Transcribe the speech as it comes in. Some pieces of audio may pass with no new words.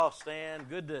I'll stand.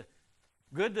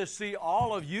 Good to see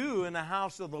all of you in the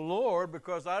house of the Lord,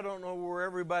 because I don't know where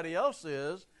everybody else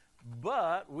is,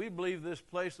 but we believe this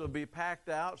place will be packed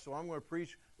out, so I'm going to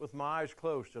preach with my eyes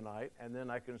closed tonight, and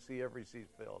then I can see every seat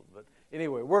filled. But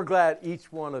anyway, we're glad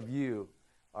each one of you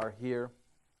are here.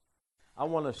 I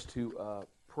want us to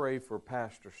pray for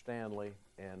Pastor Stanley,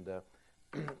 and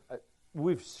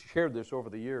we've shared this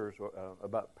over the years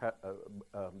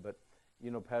but you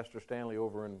know, Pastor Stanley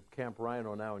over in Camp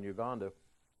Rhino now in Uganda.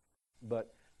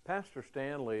 But Pastor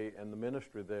Stanley and the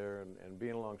ministry there and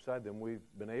being alongside them, we've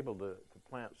been able to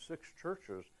plant 6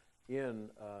 churches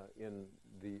in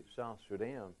the South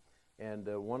Sudan. And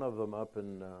one of them up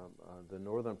in the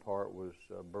northern part was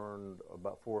burned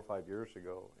about 4 or 5 years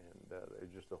ago. And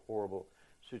it's just a horrible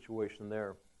situation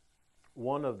there.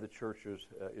 One of the churches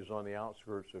is on the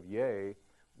outskirts of Ye,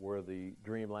 where the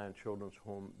Dreamland Children's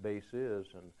Home base is.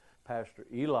 And Pastor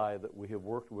Eli, that we have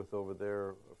worked with over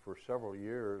there for several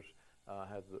years,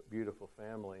 has a beautiful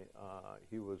family.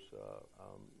 He was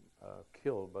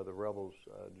killed by the rebels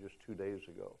just 2 days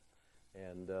ago.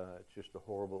 And it's just a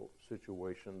horrible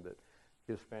situation that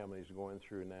his family is going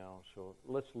through now. So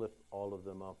let's lift all of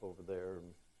them up over there,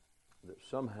 and that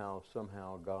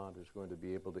somehow God is going to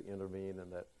be able to intervene in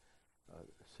that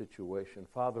situation.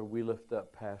 Father, we lift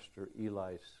up Pastor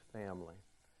Eli's family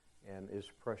and his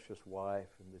precious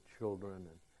wife and the children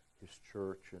and his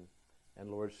church. And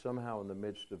Lord, somehow in the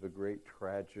midst of a great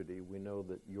tragedy, we know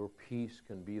that your peace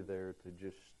can be there to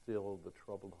just still the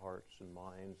troubled hearts and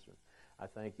minds. And I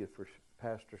thank you for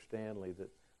Pastor Stanley, that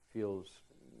feels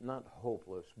not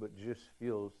hopeless, but just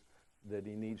feels that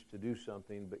he needs to do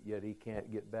something, but yet he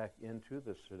can't get back into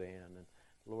the Sudan. And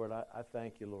Lord, I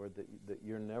thank you, Lord, that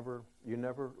you never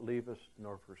leave us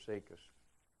nor forsake us.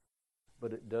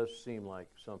 But it does seem like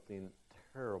something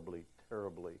terribly,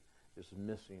 terribly is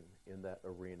missing in that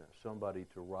arena. Somebody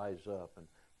to rise up and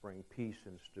bring peace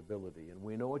and stability. And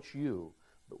we know it's you,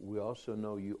 but we also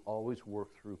know you always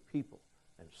work through people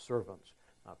and servants.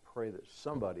 I pray that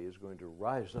somebody is going to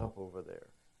rise up over there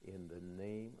in the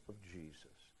name of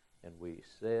Jesus. And we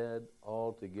said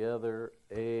all together,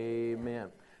 amen.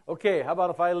 Okay, how about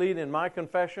if I lead in my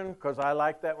confession, because I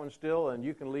like that one still, and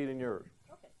you can lead in yours.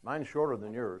 Okay. Mine's shorter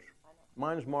than yours.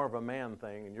 Mine's more of a man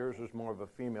thing, and yours is more of a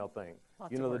female thing.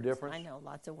 Lots you know of the words. difference? I know,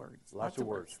 lots of words. Lots of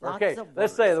words. Lots Okay, of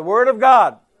let's words. say the Word of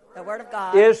God. The Word of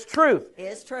God is truth.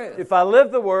 Is truth. If I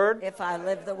live the Word, if I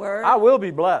live the Word, I will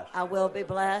be blessed. I will be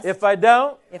blessed. If I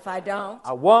don't,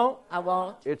 I won't. I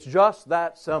won't. It's just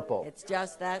that simple. It's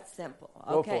just that simple.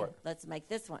 Go Okay, for it. let's make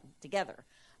this one together.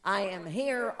 I am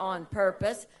here on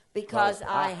purpose because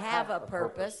I have a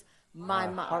purpose. My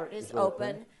heart is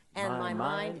open and my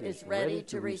mind is ready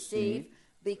to receive,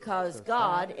 because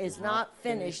God is not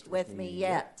finished with me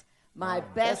yet. My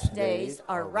best days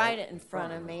are right in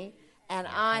front of me, and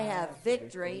I have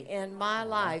victory in my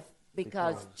life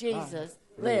because Jesus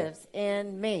lives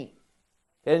in me.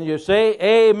 And you say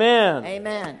amen.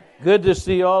 Amen. Good to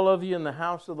see all of you in the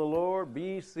house of the Lord.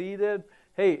 Be seated.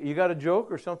 Hey, you got a joke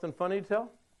or something funny to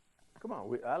tell? Come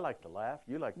on, I like to laugh.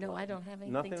 You like to laugh. No, I don't have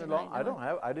anything Nothing tonight, at all?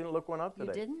 no. I didn't look one up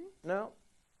today. You didn't? No.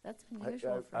 That's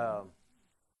unusual for me.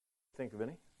 Think of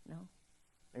any? No.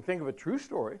 And think of a true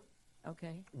story.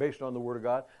 Okay. Based on the Word of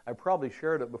God. I probably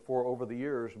shared it before over the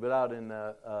years, but out in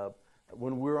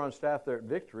when we were on staff there at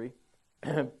Victory,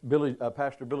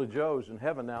 Pastor Billy Joes in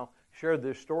heaven now shared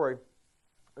this story.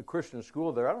 A Christian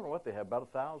school there. I don't know what they have,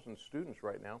 about 1,000 students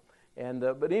right now. And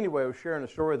but anyway, I was sharing a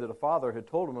story that a father had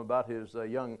told him about his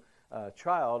young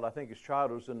child. I think his child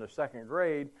was in the 2nd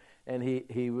grade, and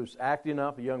he was acting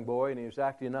up, a young boy, and he was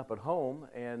acting up at home.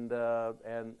 And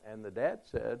the dad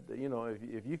said, you know,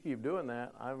 if you keep doing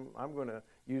that, I'm going to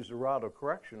use the rod of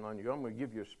correction on you. I'm going to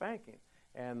give you a spanking.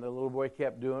 And the little boy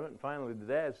kept doing it, and finally the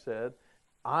dad said,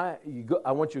 I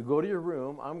want you to go to your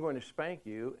room. I'm going to spank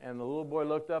you. And the little boy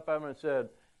looked up at him and said,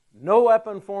 no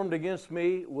weapon formed against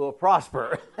me will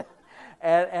prosper.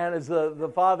 And as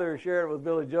the father shared it with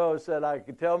Billy Joe, said, I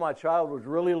could tell my child was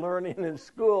really learning in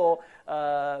school,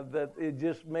 that it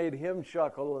just made him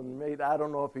chuckle, and I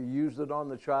don't know if he used it on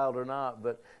the child or not,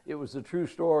 but it was a true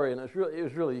story, and it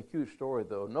was really a cute story,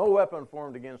 though. No weapon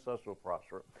formed against us will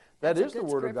prosper. That is the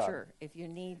Word of God. If you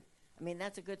need,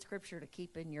 that's a good scripture to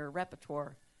keep in your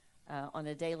repertoire on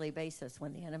a daily basis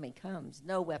when the enemy comes.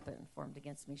 No weapon formed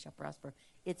against me shall prosper.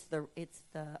 It's the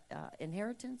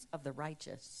inheritance of the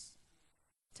righteous,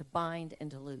 to bind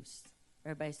and to loose.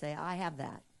 Everybody say, I have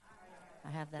that.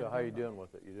 I have that. So how are you doing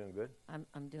with it? You doing good?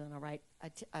 I'm doing all right. I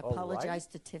apologize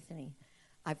to Tiffany.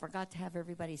 I forgot to have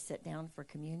everybody sit down for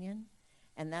communion,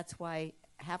 and that's why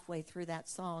halfway through that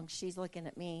song, she's looking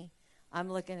at me, I'm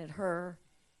looking at her,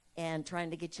 and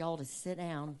trying to get y'all to sit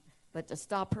down, but to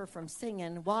stop her from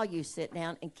singing while you sit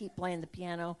down and keep playing the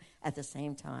piano at the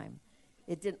same time.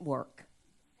 It didn't work.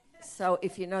 So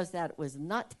if you notice that, it was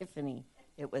not Tiffany.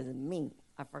 It was me.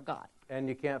 I forgot. And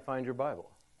you can't find your Bible.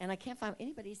 And I can't find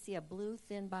anybody see a blue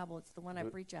thin Bible. It's the one I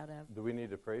preach out of. Do we need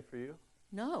to pray for you?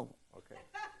 No. Okay.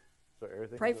 So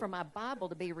everything. Pray for my Bible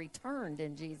to be returned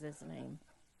in Jesus' name.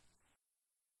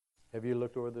 Have you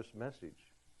looked over this message?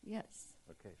 Yes.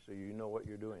 Okay, so you know what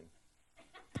you're doing.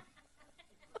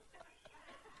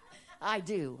 I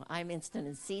do. I'm instant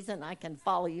in season. I can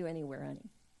follow you anywhere, honey.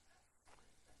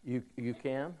 You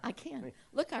can? I can.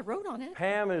 Look, I wrote on it.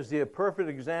 Pam is the perfect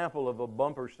example of a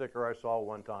bumper sticker I saw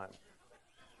one time.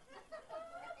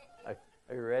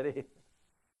 Are you ready?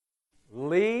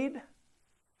 Lead,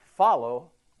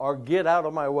 follow, or get out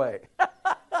of my way.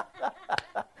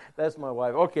 That's my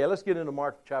wife. Okay, let's get into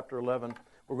Mark chapter 11.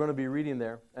 We're going to be reading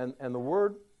there. And the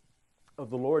word of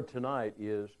the Lord tonight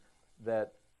is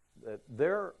that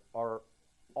there are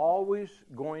always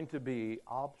going to be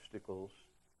obstacles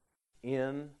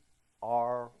in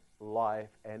our life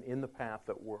and in the path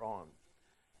that we're on.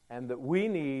 And that we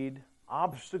need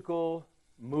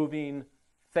obstacle-moving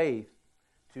faith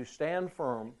to stand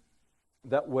firm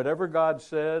that whatever God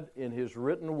said in His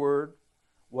written word,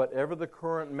 whatever the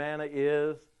current manna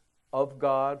is of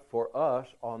God for us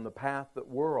on the path that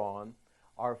we're on,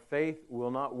 our faith will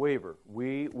not waver.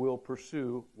 We will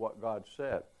pursue what God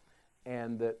said.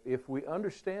 And that if we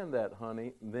understand that,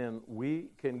 honey, then we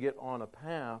can get on a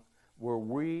path where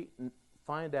we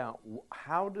find out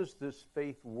how does this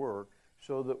faith work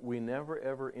so that we never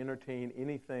ever entertain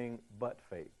anything but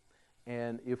faith.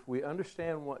 And if we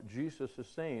understand what Jesus is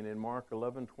saying in Mark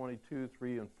 11:22,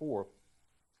 3 and 4,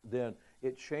 then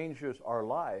it changes our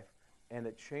life and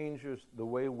it changes the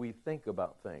way we think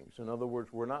about things. In other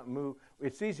words, we're not moved.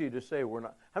 It's easy to say we're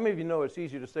not. How many of you know it's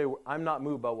easy to say I'm not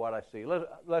moved by what I see?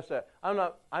 Let's say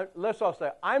let's all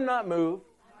say I'm not moved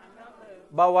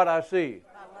by what I see.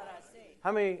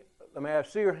 How many? Let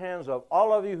me see your hands up.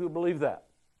 All of you who believe that.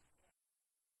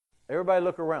 Everybody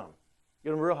look around. Get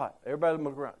them real high. Everybody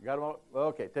look around. Got them all?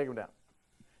 Okay, take them down.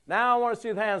 Now I want to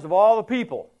see the hands of all the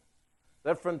people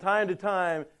that from time to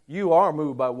time you are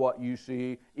moved by what you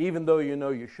see, even though you know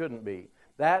you shouldn't be.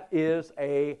 That is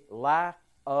a lack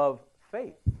of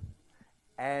faith.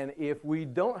 And if we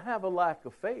don't have a lack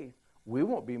of faith, we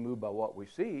won't be moved by what we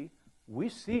see. We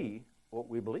see what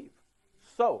we believe.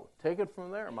 So, take it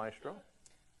from there, Maestro.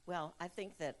 Well, I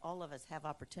think that all of us have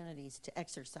opportunities to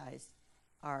exercise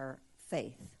our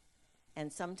faith.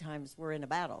 And sometimes we're in a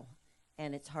battle,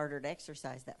 and it's harder to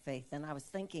exercise that faith. And I was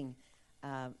thinking,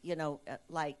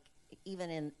 like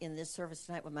even in this service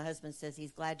tonight when my husband says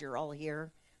he's glad you're all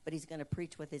here, but he's going to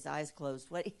preach with his eyes closed.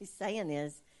 What he's saying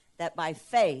is that by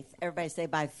faith, everybody say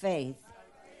by faith,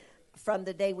 from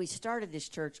the day we started this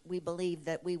church, we believed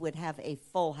that we would have a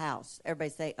full house. Everybody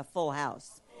say a full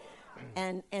house.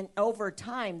 And over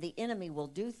time, the enemy will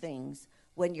do things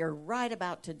when you're right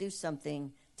about to do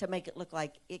something to make it look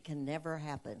like it can never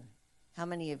happen. How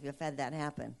many of you have had that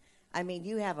happen? I mean,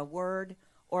 you have a word,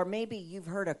 or maybe you've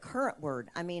heard a current word.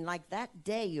 I mean, like that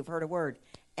day you've heard a word,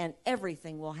 and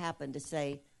everything will happen to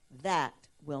say, that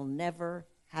will never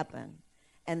happen.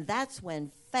 And that's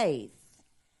when faith,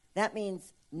 that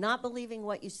means not believing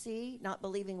what you see, not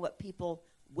believing what people,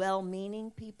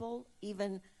 well-meaning people,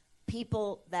 even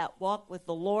people that walk with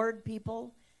the Lord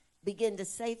people, begin to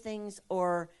say things,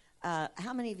 or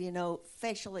how many of you know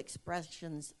facial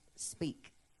expressions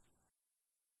speak?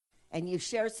 And you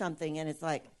share something, and it's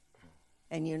like,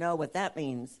 and you know what that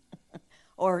means.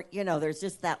 Or, there's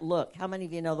just that look. How many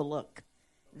of you know the look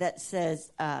that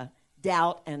says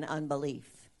doubt and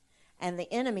unbelief? And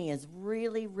the enemy is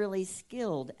really, really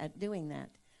skilled at doing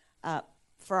that.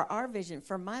 For our vision,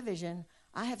 for my vision,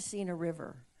 I have seen a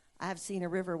river. I have seen a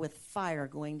river with fire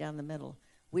going down the middle.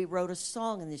 We wrote a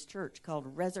song in this church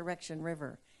called Resurrection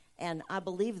River. And I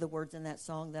believe the words in that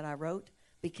song that I wrote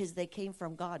because they came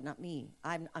from God, not me.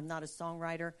 I'm not a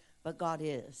songwriter, but God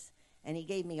is. And he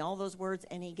gave me all those words,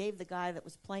 and he gave the guy that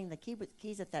was playing the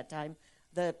keys at that time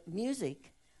the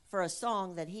music for a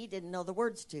song that he didn't know the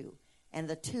words to. And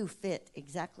the two fit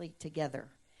exactly together.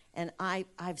 And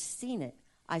I've seen it.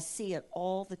 I see it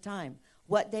all the time.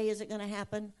 What day is it going to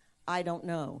happen? I don't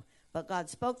know. But God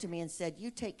spoke to me and said,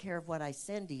 you take care of what I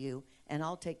send to you, and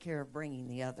I'll take care of bringing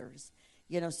the others.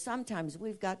 Sometimes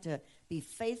we've got to be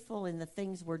faithful in the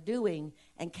things we're doing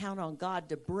and count on God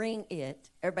to bring it.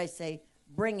 Everybody say,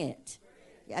 bring it.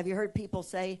 Have you heard people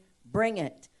say, bring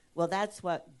it? Well, that's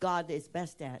what God is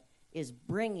best at, is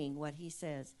bringing what he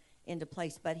says into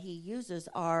place. But he uses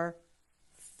our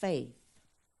faith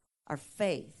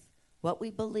What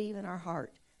we believe in our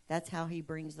heart, that's how he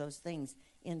brings those things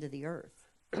into the earth.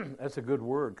 That's a good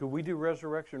word. Could we do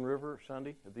Resurrection River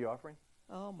Sunday at the offering?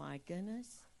 Oh, my goodness.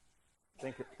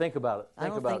 Think about it. I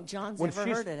don't think John's ever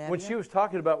heard it, have When you? she was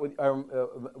talking about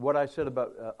what I said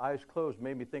about eyes closed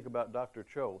made me think about Dr.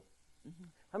 Cho. Mm-hmm.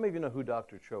 How many of you know who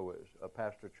Dr. Cho is,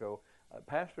 Pastor Cho?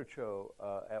 Pastor Cho,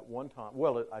 at one time,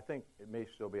 well, I think it may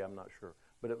still be, I'm not sure,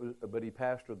 but he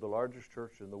pastored the largest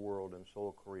church in the world in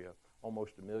Seoul, Korea,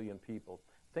 almost 1 million people.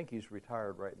 I think he's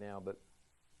retired right now, but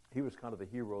he was kind of the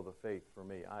hero of the faith for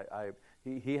me.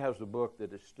 He has a book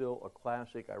that is still a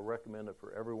classic. I recommend it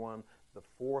for everyone. The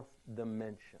Fourth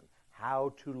Dimension,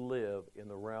 how to live in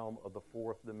the realm of the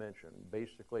fourth dimension,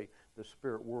 basically the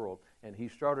spirit world. And he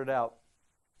started out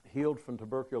healed from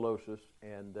tuberculosis,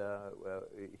 and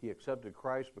he accepted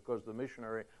Christ because the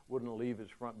missionary wouldn't leave his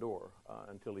front door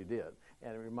until he did.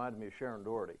 And it reminded me of Sharon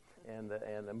Doherty. And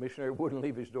the missionary wouldn't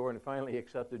leave his door, and finally he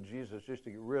accepted Jesus just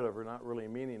to get rid of her, not really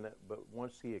meaning that, but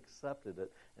once he accepted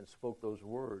it and spoke those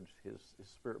words, his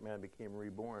spirit man became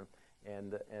reborn.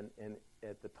 And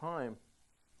at the time,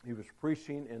 he was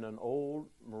preaching in an old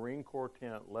Marine Corps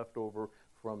tent left over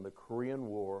from the Korean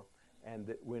War.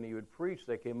 And when he would preach,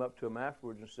 they came up to him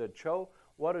afterwards and said, "Cho,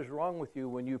 what is wrong with you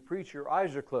when you preach? Your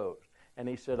eyes are closed." And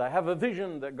he said, "I have a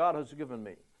vision that God has given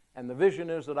me. And the vision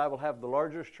is that I will have the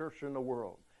largest church in the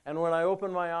world. And when I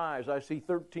open my eyes, I see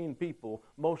 13 people,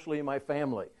 mostly my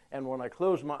family. And when I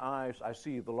close my eyes, I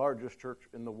see the largest church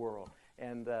in the world."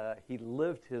 And he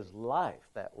lived his life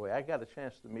that way. I got a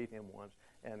chance to meet him once,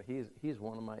 and he's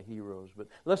one of my heroes. But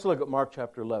let's look at Mark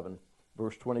chapter 11,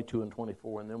 verse 22 and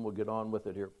 24, and then we'll get on with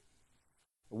it here.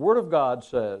 The Word of God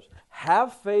says,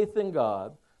 "Have faith in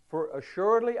God, for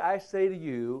assuredly I say to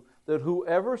you that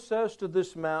whoever says to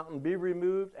this mountain, 'Be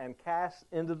removed and cast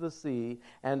into the sea,'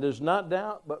 and does not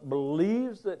doubt but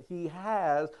believes that he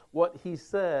has what he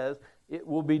says, it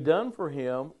will be done for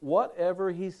him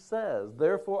whatever he says.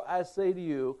 Therefore I say to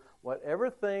you, whatever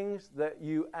things that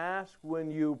you ask when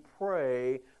you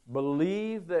pray,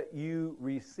 believe that you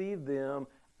receive them,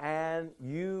 and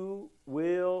you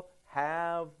will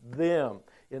have them."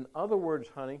 In other words,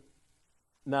 honey,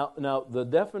 now the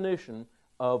definition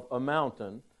of a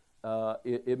mountain,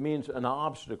 it means an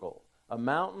obstacle. A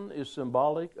mountain is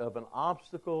symbolic of an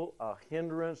obstacle, a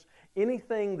hindrance,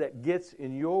 anything that gets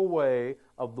in your way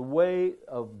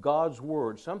of God's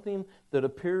Word, something that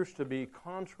appears to be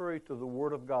contrary to the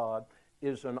Word of God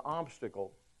is an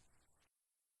obstacle.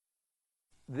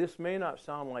 This may not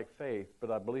sound like faith,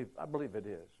 but I believe it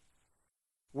is.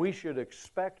 We should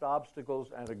expect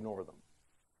obstacles and ignore them.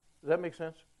 Does that make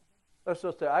sense? Let's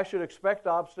just say, I should expect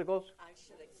obstacles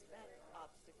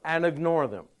and ignore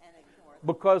them.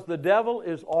 Because the devil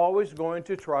is always going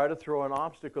to try to throw an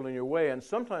obstacle in your way. And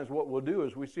sometimes what we'll do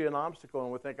is we see an obstacle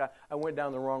and we think, I went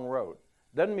down the wrong road.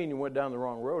 Doesn't mean you went down the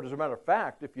wrong road. As a matter of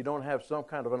fact, if you don't have some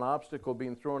kind of an obstacle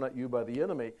being thrown at you by the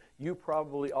enemy, you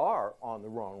probably are on the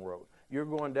wrong road. You're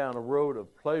going down a road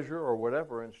of pleasure or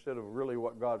whatever instead of really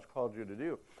what God's called you to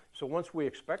do. So once we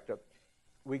expect it,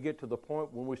 we get to the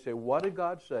point when we say, what did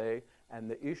God say? And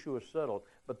the issue is settled.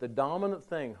 But the dominant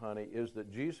thing, honey, is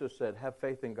that Jesus said, have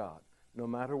faith in God. No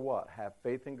matter what, have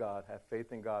faith in God, have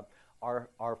faith in God.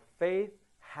 Our faith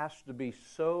has to be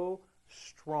so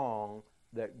strong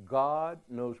that God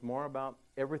knows more about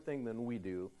everything than we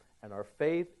do. And our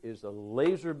faith is a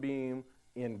laser beam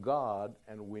in God,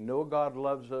 and we know God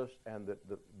loves us, and that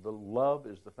the love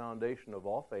is the foundation of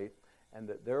all faith, and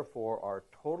that therefore our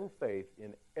total faith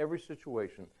in every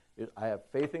situation is, I have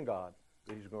faith in God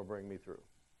that He's going to bring me through.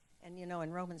 And you know,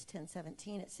 in Romans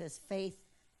 10:17 it says, faith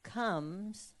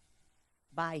comes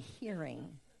by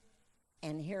hearing,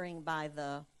 and hearing by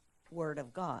the Word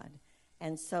of God.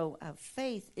 And so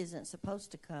faith isn't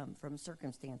supposed to come from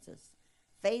circumstances.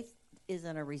 Faith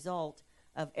isn't a result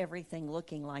of everything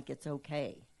looking like it's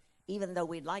okay, even though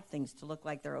we'd like things to look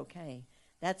like they're okay.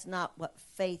 That's not what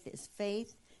faith is.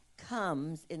 Faith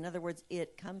comes, in other words,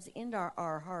 it comes into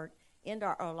our heart, into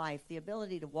our life. The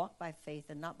ability to walk by faith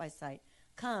and not by sight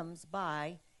comes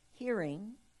by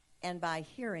hearing, and by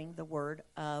hearing the Word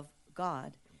of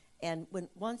God. And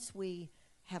once we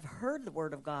have heard the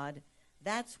Word of God,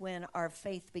 that's when our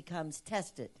faith becomes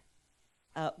tested.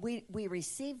 We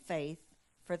receive faith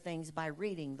for things by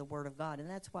reading the Word of God. And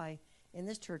that's why in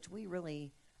this church we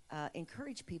really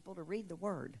encourage people to read the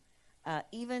Word.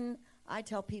 I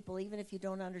tell people, even if you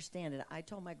don't understand it, I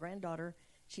told my granddaughter,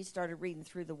 she started reading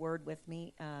through the Word with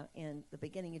me in the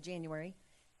beginning of January.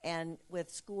 And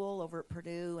with school over at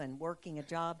Purdue and working a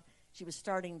job, she was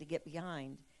starting to get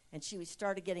behind. And she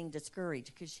started getting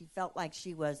discouraged because she felt like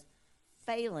she was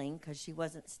failing because she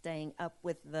wasn't staying up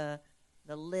with the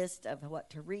the list of what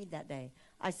to read that day.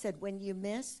 I said, when you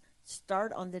miss,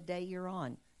 start on the day you're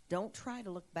on. Don't try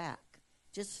to look back.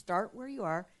 Just start where you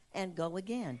are and go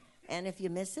again. And if you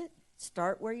miss it,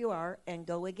 start where you are and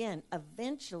go again.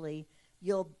 Eventually,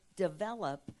 you'll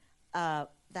develop the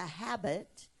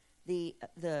habit,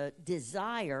 the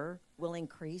desire will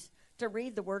increase to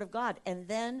read the Word of God. And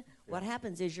then what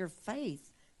happens is your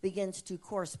faith begins to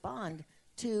correspond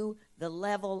to the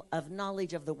level of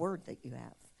knowledge of the Word that you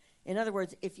have. In other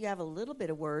words, if you have a little bit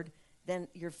of Word, then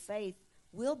your faith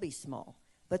will be small.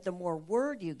 But the more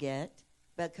Word you get,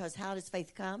 because how does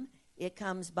faith come? It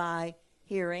comes by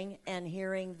hearing, and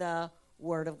hearing the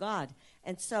Word of God.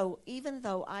 And so even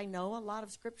though I know a lot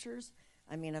of scriptures,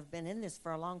 I mean, I've been in this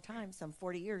for a long time, some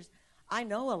 40 years, I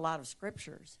know a lot of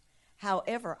scriptures.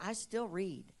 However, I still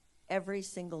read every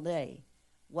single day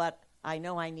what I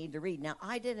know I need to read. Now,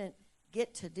 I didn't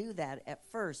get to do that at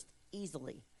first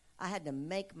easily. I had to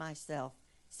make myself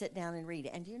sit down and read.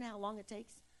 And do you know how long it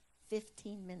takes?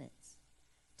 15 minutes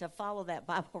to follow that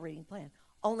Bible reading plan.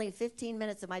 Only 15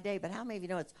 minutes of my day, but how many of you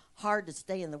know it's hard to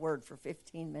stay in the Word for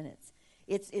 15 minutes?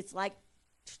 It's like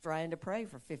trying to pray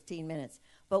for 15 minutes.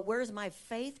 But where's my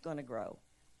faith going to grow?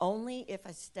 Only if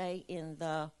I stay in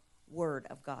the Word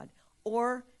of God,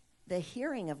 or the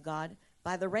hearing of God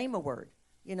by the Rhema word.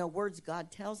 You know, words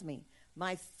God tells me.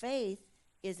 My faith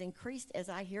is increased as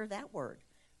I hear that word,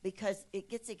 because it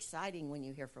gets exciting when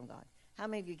you hear from God. How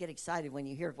many of you get excited when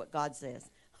you hear what God says?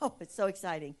 Oh, it's so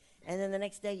exciting. And then the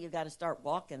next day you've got to start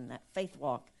walking that faith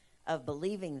walk of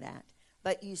believing that.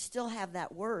 But you still have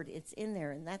that word. It's in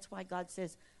there. And that's why God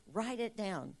says, write it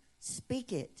down,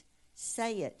 speak it,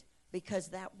 say it, because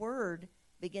that word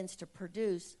begins to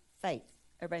produce faith.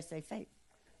 Everybody say faith.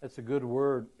 That's a good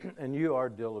word, and you are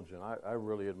diligent. I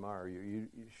really admire you.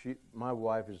 My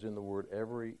wife is in the Word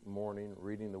every morning,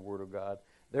 reading the Word of God.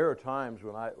 There are times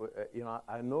when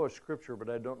I know a scripture,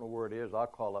 but I don't know where it is. I'll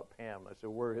call up Pam. I say,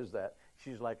 "Where is that?"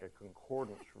 She's like a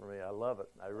concordance for me. I love it.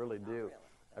 I really do.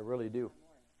 I really do.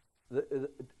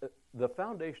 The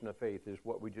foundation of faith is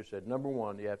what we just said. Number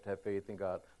one, you have to have faith in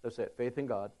God. Let's say it, faith in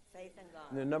God. Faith in God.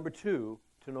 And then number two,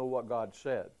 to know what God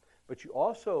said. But you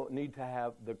also need to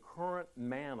have the current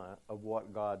manna of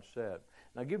what God said.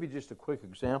 And I'll give you just a quick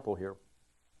example here.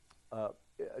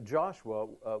 Joshua,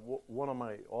 one of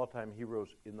my all-time heroes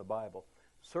in the Bible,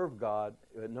 served God,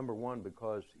 number one,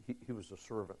 because he was a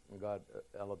servant, and God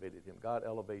elevated him. God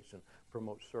elevates and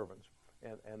promotes servants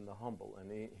and the humble.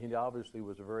 And he obviously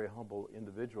was a very humble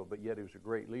individual, but yet he was a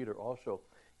great leader also.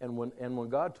 And when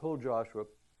God told Joshua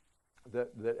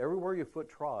that everywhere your foot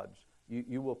trods,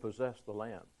 you will possess the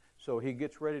land. So he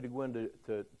gets ready to go into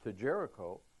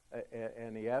Jericho,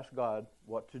 and he asked God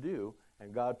what to do,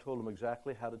 and God told him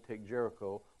exactly how to take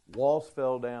Jericho. Walls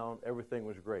fell down. Everything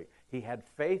was great. He had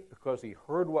faith because he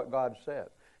heard what God said.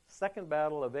 Second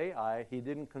battle of Ai, he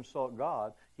didn't consult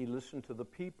God. He listened to the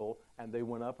people, and they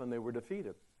went up and they were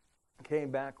defeated.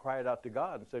 Came back, cried out to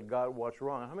God, and said, God, what's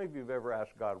wrong? How many of you have ever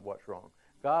asked God what's wrong?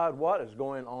 God, what is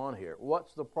going on here?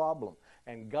 What's the problem?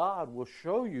 And God will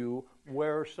show you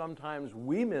where sometimes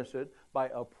we miss it by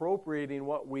appropriating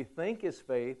what we think is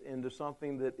faith into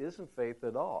something that isn't faith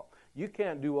at all. You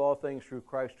can't do all things through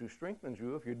Christ who strengthens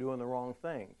you if you're doing the wrong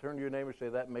thing. Turn to your neighbor and say,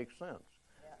 that makes sense.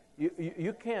 Yeah.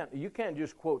 You can't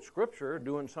just quote Scripture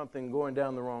doing something going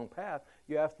down the wrong path.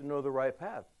 You have to know the right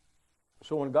path.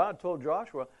 So when God told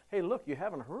Joshua, hey, look, you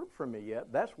haven't heard from me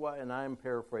yet. That's why, and I'm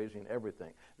paraphrasing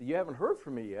everything. You haven't heard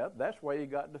from me yet. That's why you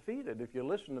got defeated. If you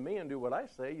listen to me and do what I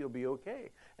say, you'll be okay.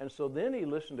 And so then he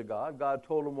listened to God. God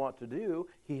told him what to do.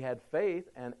 He had faith,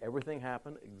 and everything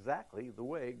happened exactly the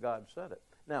way God said it.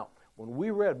 Now, when we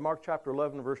read Mark chapter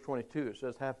 11, verse 22, it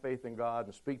says, have faith in God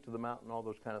and speak to the mountain, all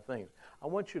those kind of things. I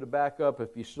want you to back up, if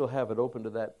you still have it open to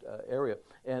that area.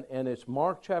 And it's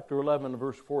Mark chapter 11,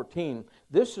 verse 14.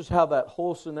 This is how that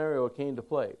whole scenario came to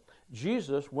play.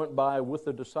 Jesus went by with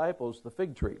the disciples the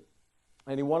fig tree.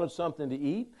 And he wanted something to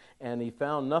eat, and he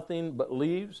found nothing but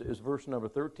leaves, is verse number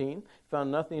 13.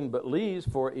 Found nothing but leaves,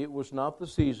 for it was not the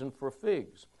season for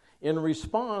figs. In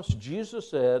response, Jesus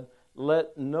said,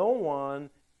 let no one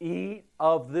eat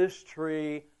of this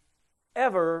tree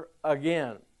ever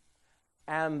again.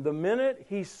 And the minute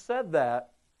he said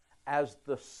that, as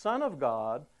the Son of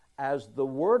God, as the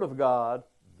Word of God,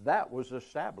 that was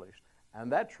established.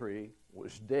 And that tree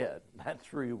was dead. That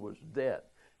tree was dead.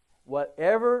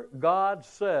 Whatever God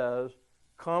says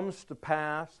comes to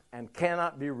pass and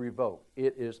cannot be revoked.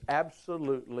 It is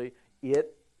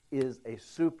a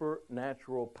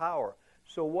supernatural power.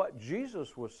 So what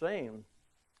Jesus was saying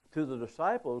to the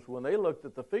disciples when they looked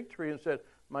at the fig tree and said,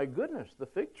 my goodness, the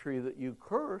fig tree that you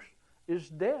cursed is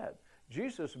dead.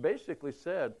 Jesus basically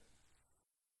said,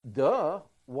 Duh,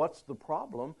 what's the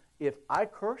problem? If I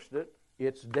cursed it,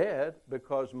 it's dead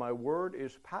because my word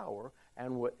is power,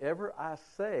 and whatever I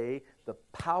say, the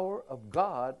power of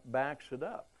God backs it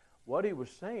up. What he was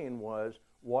saying was,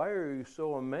 why are you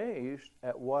so amazed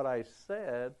at what I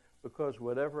said? Because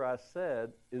whatever I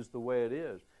said is the way it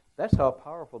is. That's how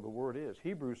powerful the word is.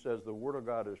 Hebrews says the word of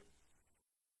God is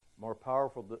more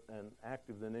powerful and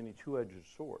active than any two-edged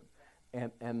sword.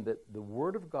 And that the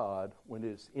word of God, when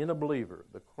it's in a believer,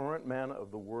 the current manna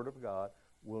of the word of God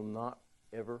will not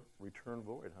ever return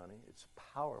void, honey. It's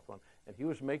powerful. And he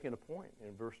was making a point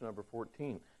in verse number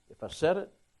 14. If I said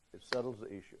it, it settles the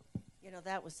issue. You know,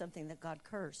 that was something that God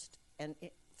cursed. And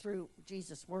through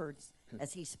Jesus' words,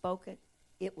 as he spoke it,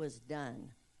 it was done.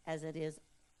 As it is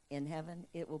in heaven,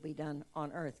 it will be done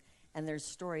on earth. And there's a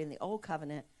story in the Old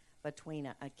Covenant between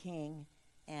a king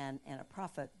and a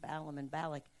prophet, Balaam and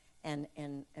Balak. And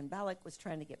Balak was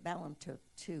trying to get Balaam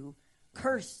to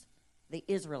curse the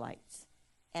Israelites.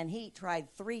 And he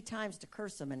tried 3 times to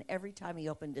curse them, and every time he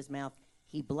opened his mouth,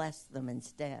 he blessed them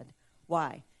instead.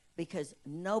 Why? Because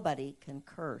nobody can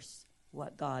curse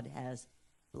what God has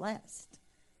blessed.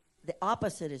 The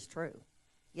opposite is true.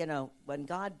 You know, when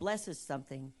God blesses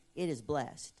something, it is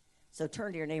blessed. So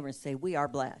turn to your neighbor and say, we are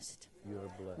blessed. You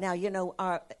are blessed. Now, you know,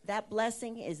 that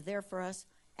blessing is there for us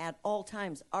at all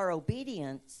times. Our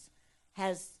obedience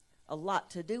has a lot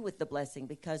to do with the blessing,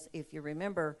 because if you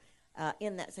remember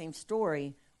in that same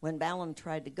story, when Balaam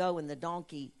tried to go and the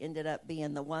donkey ended up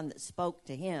being the one that spoke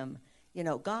to him, you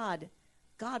know, God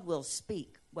will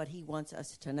speak what he wants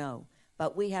us to know,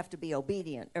 but we have to be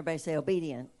obedient. Everybody say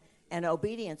obedient. And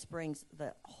obedience brings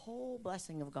the whole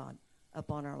blessing of God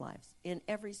upon our lives in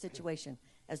every situation.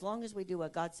 As long as we do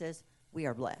what God says, we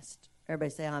are blessed.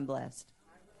 Everybody say, I'm blessed.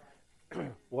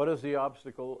 What is the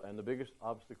obstacle and the biggest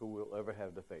obstacle we'll ever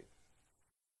have to faith?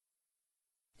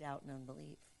 Doubt and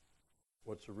unbelief.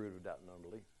 What's the root of doubt and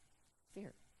unbelief?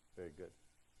 Fear. Very good.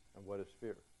 And what is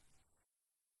fear?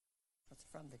 It's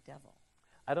from the devil.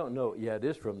 I don't know. Yeah, it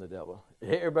is from the devil.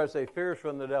 Everybody say, fear is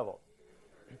from the devil.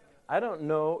 I don't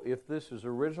know if this is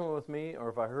original with me or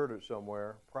if I heard it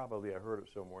somewhere. Probably I heard it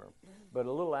somewhere. But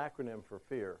a little acronym for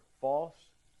fear. False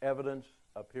evidence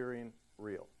appearing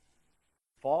real.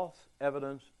 False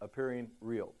evidence appearing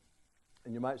real.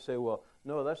 And you might say, well,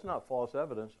 no, that's not false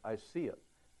evidence. I see it.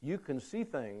 You can see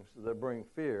things that bring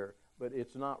fear, but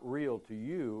it's not real to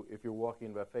you if you're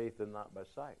walking by faith and not by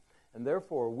sight. And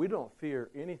therefore, we don't fear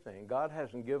anything. God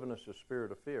hasn't given us a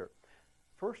spirit of fear.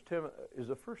 Is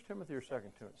it 1 Timothy or 2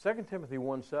 Timothy? 2 Timothy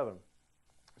 1:7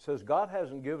 says God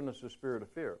hasn't given us a spirit of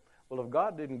fear. Well, if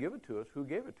God didn't give it to us, who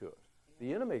gave it to us?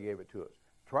 The enemy gave it to us,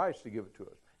 tries to give it to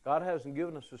us. God hasn't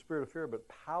given us a spirit of fear, but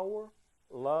power,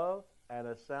 love, and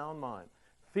a sound mind.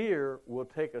 Fear will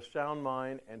take a sound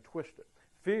mind and twist it.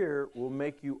 Fear will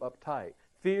make you uptight.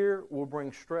 Fear will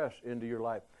bring stress into your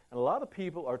life. And a lot of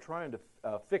people are trying to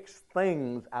fix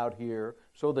things out here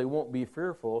so they won't be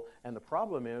fearful. And the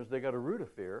problem is they got a root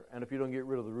of fear. And if you don't get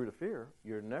rid of the root of fear,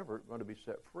 you're never going to be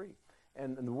set free.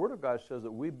 And the Word of God says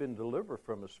that we've been delivered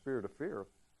from a spirit of fear.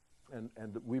 And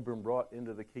that we've been brought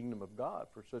into the kingdom of God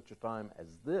for such a time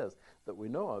as this that we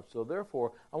know of. So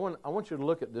therefore, I want you to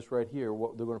look at this right here,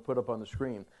 what they're going to put up on the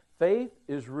screen. Faith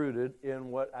is rooted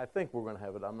in what, I think we're going to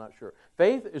have it, I'm not sure.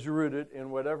 Faith is rooted in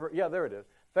whatever, yeah, there it is.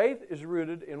 Faith is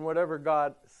rooted in whatever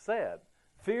God said.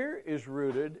 Fear is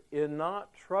rooted in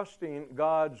not trusting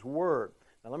God's word.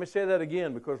 Now let me say that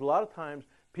again, because a lot of times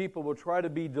people will try to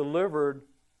be delivered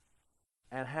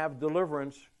and have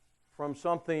deliverance from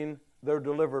something they're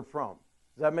delivered from.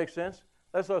 Does that make sense?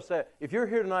 Let's all say, if you're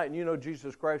here tonight and you know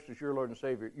Jesus Christ is your Lord and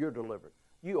Savior, you're delivered.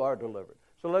 You are delivered.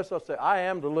 So let's all say, I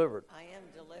am delivered. I am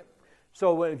delivered.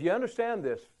 So if you understand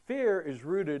this, fear is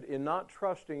rooted in not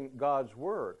trusting God's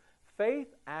word. Faith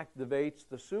activates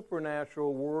the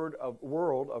supernatural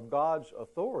world of God's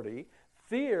authority.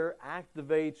 Fear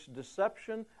activates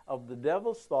deception of the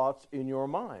devil's thoughts in your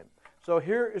mind. So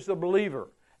here is a believer,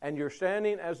 and you're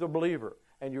standing as a believer,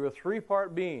 and you're a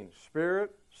 3-part being,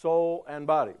 spirit, soul, and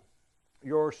body.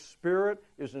 Your spirit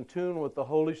is in tune with the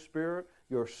Holy Spirit.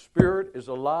 Your spirit is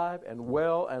alive and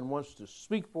well and wants to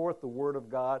speak forth the Word of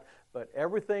God, but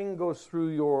everything goes through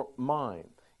your mind.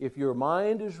 If your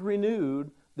mind is renewed,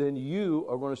 then you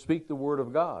are going to speak the Word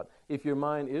of God. If your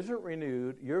mind isn't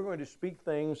renewed, you're going to speak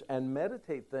things and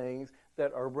meditate things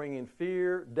that are bringing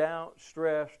fear, doubt,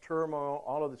 stress, turmoil,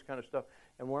 all of this kind of stuff.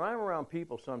 And when I'm around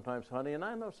people sometimes, honey, and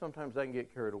I know sometimes I can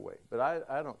get carried away, but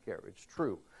I don't care. It's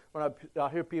true. When I'll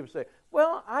hear people say,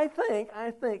 well, I think,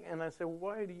 and I say,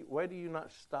 why do you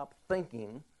not stop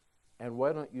thinking, and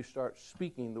why don't you start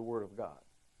speaking the Word of God?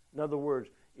 In other words,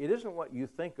 it isn't what you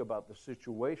think about the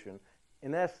situation.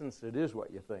 in essence, it is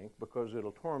what you think, because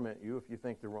it'll torment you if you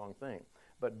think the wrong thing.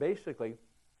 But basically,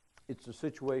 it's a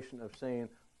situation of saying,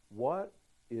 what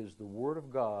is the Word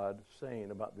of God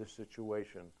saying about this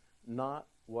situation, not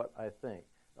what I think.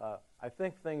 I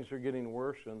think things are getting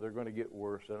worse, and they're going to get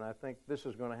worse, and I think this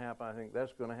is going to happen, I think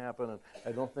that's going to happen, and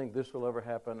I don't think this will ever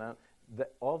happen.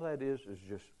 All that is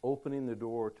just opening the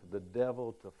door to the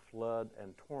devil to flood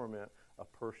and torment a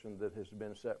person that has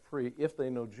been set free if they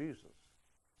know Jesus.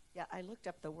 Yeah, I looked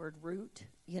up the word root.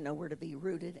 We're to be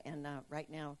rooted, and right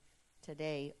now,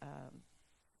 today,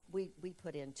 we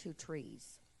put in 2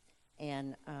 trees.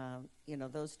 And,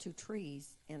 those 2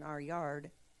 trees in our yard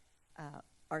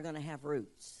are going to have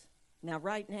roots. Now,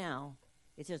 right now,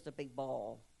 it's just a big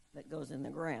ball that goes in the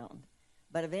ground.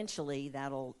 But eventually,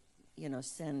 that'll,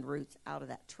 send roots out of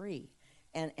that tree.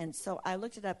 And so I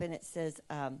looked it up, and it says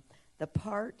the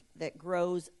part that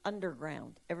grows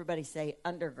underground. Everybody say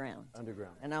underground.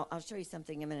 Underground. And I'll show you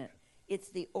something in a minute. It's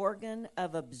the organ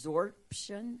of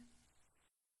absorption,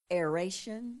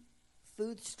 aeration,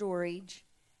 food storage,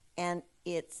 and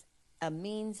it's a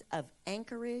means of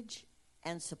anchorage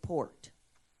and support.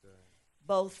 Right.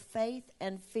 Both faith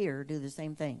and fear do the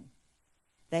same thing.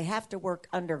 They have to work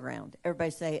underground.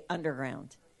 Everybody say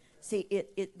underground. See,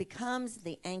 it becomes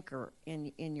the anchor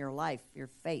in your life, your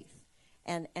faith.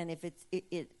 And if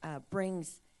it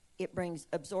brings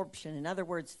absorption. In other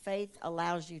words, faith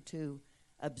allows you to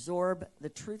absorb the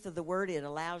truth of the word. It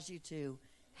allows you to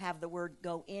have the word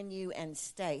go in you and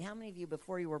stay. How many of you,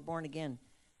 before you were born again,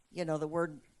 the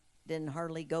word didn't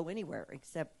hardly go anywhere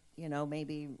except,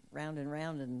 maybe round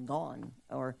and gone,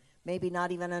 or maybe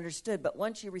not even understood. But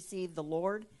once you receive the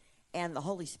Lord and the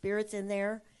Holy Spirit's in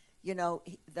there,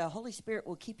 the Holy Spirit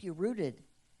will keep you rooted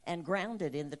and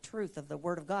grounded in the truth of the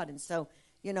Word of God. And so,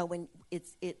 when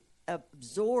it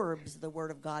absorbs the Word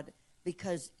of God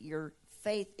because your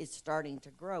faith is starting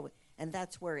to grow, and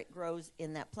that's where it grows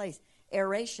in that place.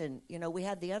 Aeration, we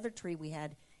had the other tree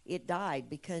it died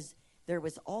because there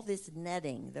was all this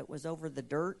netting that was over the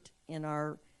dirt in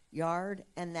our yard,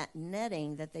 and that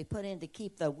netting that they put in to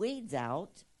keep the weeds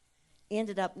out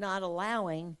ended up not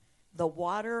allowing the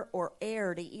water or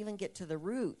air to even get to the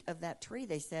root of that tree,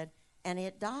 they said, and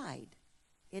it died.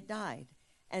 It died.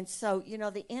 And so,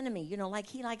 the enemy, like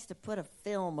he likes to put a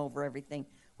film over everything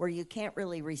where you can't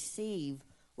really receive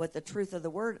what the truth of the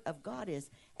Word of God is,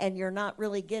 and you're not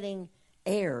really getting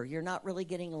air. You're not really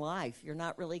getting life. You're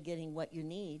not really getting what you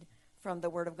need from the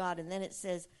Word of God. And then it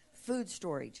says food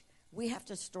storage. We have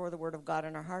to store the Word of God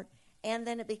in our heart, and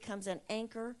then it becomes an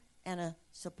anchor and a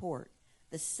support.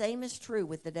 The same is true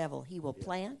with the devil. He will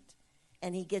plant,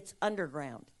 and he gets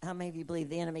underground. How many of you believe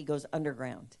the enemy goes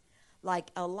underground?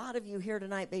 Like a lot of you here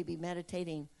tonight may be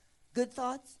meditating good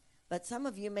thoughts, but some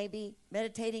of you may be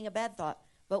meditating a bad thought.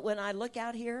 But when I look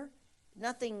out here,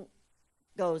 nothing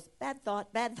goes bad thought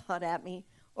at me,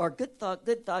 or good thought,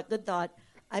 good thought, good thought.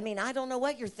 I mean, I don't know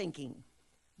what you're thinking,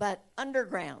 but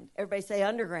underground. Everybody say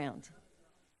underground.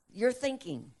 You're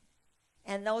thinking.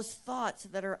 And those thoughts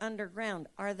that are underground,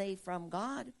 are they from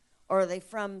God or are they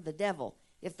from the devil?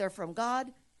 If they're from God,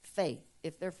 faith.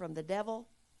 If they're from the devil,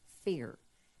 fear.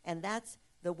 And that's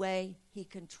the way he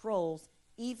controls.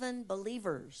 Even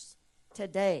believers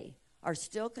today are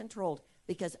still controlled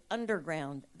because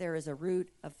underground there is a root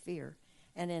of fear.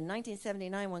 And in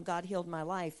 1979, when God healed my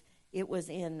life, it was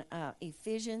in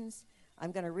Ephesians.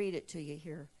 I'm going to read it to you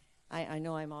here. I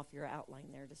know I'm off your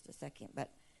outline there just a second, but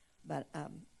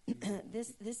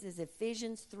this is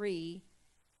Ephesians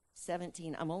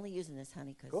 3:17. I'm only using this,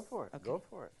 honey, because go for it. Okay. Go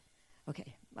for it.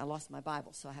 Okay, I lost my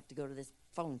Bible, so I have to go to this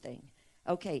phone thing.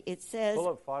 Okay, it says. Pull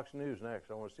up Fox News next.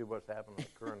 I want to see what's happening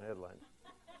with the current headlines.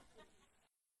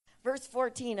 Verse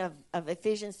 14 of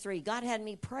Ephesians 3. God had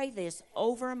me pray this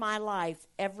over my life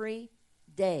every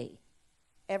day.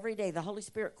 Every day, the Holy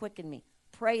Spirit quickened me.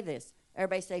 Pray this.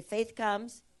 Everybody say, faith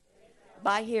comes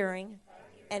by hearing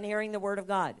and hearing the Word of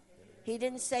God. He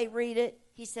didn't say read it.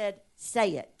 He said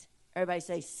say it.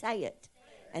 Everybody say it.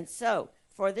 And so,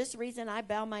 for this reason, I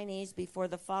bow my knees before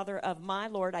the Father of my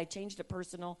Lord. I changed it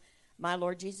personal. My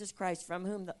Lord Jesus Christ, from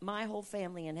whom my whole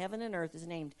family in heaven and earth is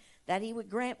named, that he would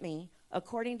grant me,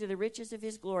 according to the riches of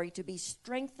his glory, to be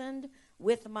strengthened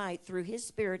with might through his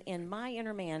Spirit in my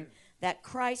inner man, that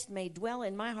Christ may dwell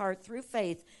in my heart through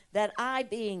faith, that I,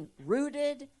 being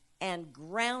rooted and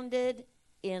grounded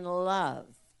in love.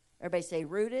 Everybody say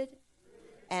rooted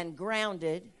and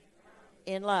grounded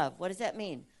in love. What does that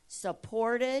mean?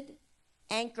 Supported,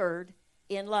 anchored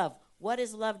in love. What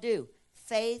does love do?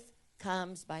 Faith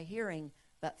comes by hearing,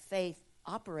 but faith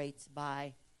operates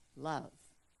by love.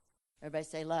 Everybody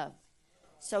say love.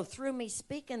 So through me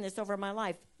speaking this over my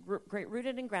life, great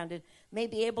rooted and grounded, may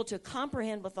be able to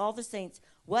comprehend with all the saints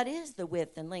what is the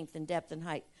width and length and depth and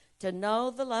height, to know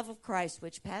the love of Christ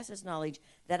which passes knowledge,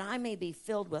 that I may be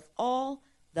filled with all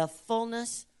the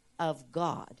fullness of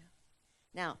God.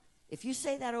 Now, if you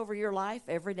say that over your life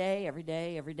every day, every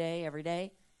day, every day, every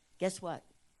day, guess what?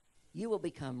 You will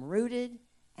become rooted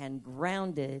and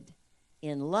grounded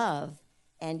in love,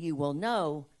 and you will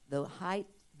know the height,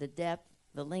 the depth,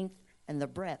 the length, and the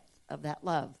breadth of that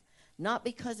love. Not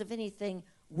because of anything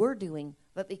we're doing,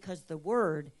 but because the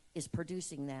Word is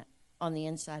producing that on the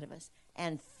inside of us.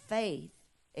 And faith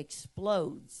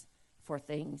explodes for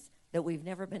things that we've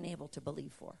never been able to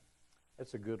believe for.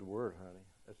 That's a good word, honey.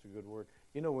 That's a good word.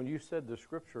 You know, when you said the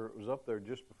scripture, it was up there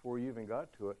just before you even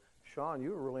got to it. Sean,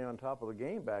 you were really on top of the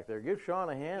game back there. Give Sean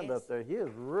a hand up there. He is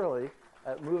really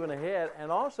moving ahead.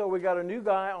 And also, we got a new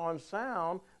guy on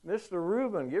sound, Mr.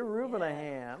 Ruben. Give Ruben a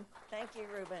hand. Thank you,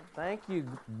 Ruben. Thank you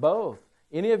both.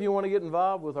 Any of you want to get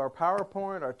involved with our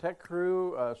PowerPoint, our tech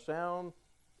crew, sound,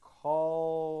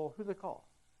 call, who do they call?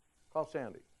 Call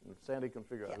Sandy. And Sandy can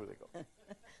figure out who they call.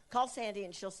 Call Sandy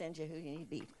and she'll send you who you need to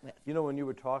be with. You know, when you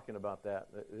were talking about that,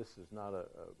 this is not a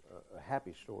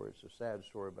happy story. It's a sad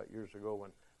story about years ago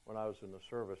when I was in the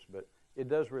service, but it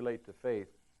does relate to faith.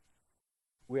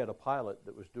 We had a pilot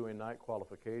that was doing night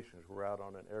qualifications. We're out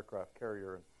on an aircraft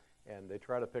carrier, and they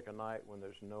try to pick a night when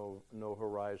there's no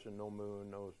horizon, no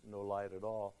moon, no light at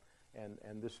all.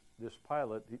 And this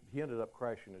pilot, he ended up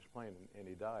crashing his plane, and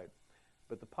he died.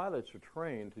 But the pilots are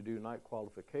trained to do night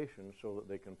qualifications so that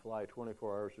they can fly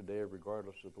 24 hours a day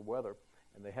regardless of the weather,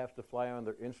 and they have to fly on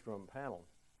their instrument panel.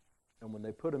 And when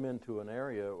they put them into an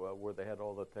area where they had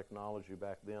all the technology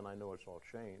back then, I know it's all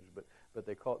changed, but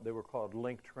they were called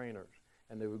link trainers.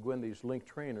 And they would go in these link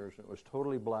trainers, and it was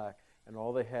totally black, and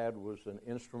all they had was an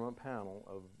instrument panel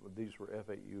of, these were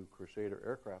F-8U Crusader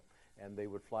aircraft, and they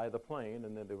would fly the plane,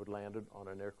 and then they would land it on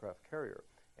an aircraft carrier.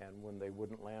 And when they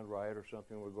wouldn't land right or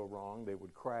something would go wrong, they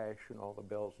would crash, and all the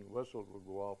bells and whistles would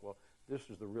go off. Well, this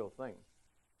is the real thing.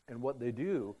 And what they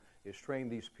do is train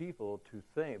these people to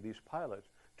think, these pilots,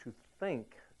 to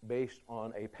think based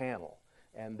on a panel.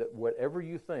 And that whatever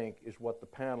you think is what the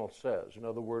panel says. In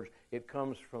other words, it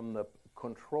comes from the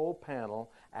control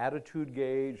panel, attitude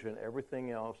gauge and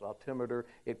everything else, altimeter.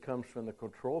 It comes from the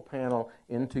control panel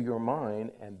into your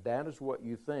mind, and that is what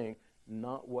you think,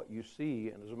 not what you see.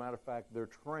 And as a matter of fact, they're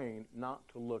trained not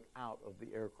to look out of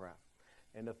the aircraft.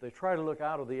 And if they try to look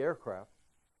out of the aircraft,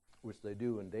 which they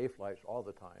do in day flights all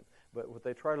the time, but if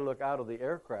they try to look out of the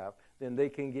aircraft, then they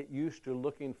can get used to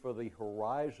looking for the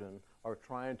horizon or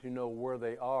trying to know where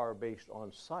they are based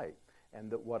on sight. And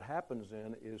that what happens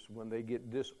then is when they get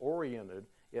disoriented,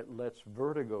 it lets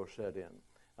vertigo set in.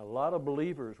 A lot of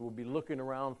believers will be looking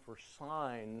around for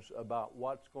signs about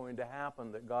what's going to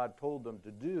happen that God told them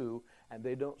to do, and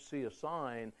they don't see a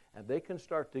sign, and they can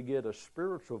start to get a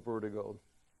spiritual vertigo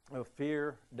of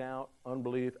fear, doubt,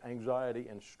 unbelief, anxiety,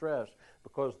 and stress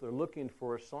because they're looking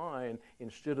for a sign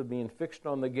instead of being fixed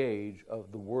on the gauge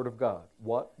of the Word of God.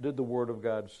 What did the Word of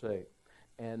God say?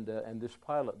 And this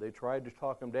pilot, they tried to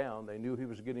talk him down. They knew he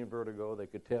was getting vertigo. They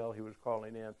could tell he was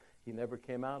calling in. He never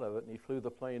came out of it, and he flew the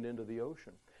plane into the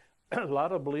ocean. A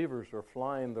lot of believers are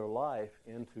flying their life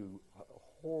into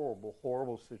horrible,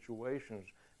 horrible situations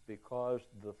because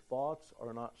the thoughts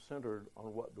are not centered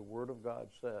on what the Word of God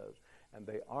says, and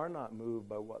they are not moved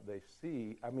by what they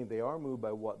see. I mean, they are moved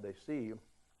by what they see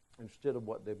instead of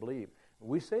what they believe.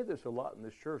 We say this a lot in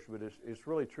this church, but it's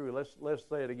really true. Let's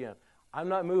say it again. I'm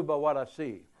not moved by what I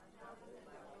see.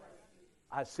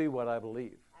 I see what I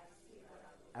believe.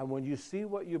 And when you see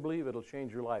what you believe, it'll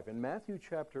change your life. In Matthew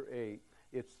chapter 8,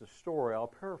 it's the story. I'll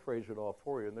paraphrase it all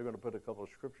for you, and they're going to put a couple of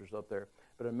scriptures up there.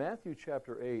 But in Matthew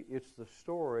chapter 8, it's the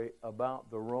story about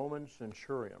the Roman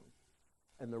centurion.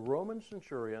 And the Roman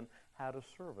centurion had a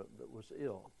servant that was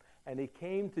ill. And he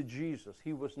came to Jesus.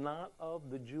 He was not of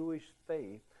the Jewish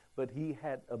faith, but he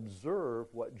had observed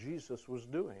what Jesus was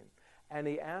doing. And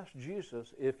he asked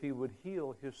Jesus if he would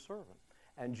heal his servant.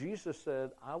 And Jesus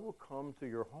said, I will come to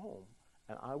your home,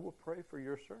 and I will pray for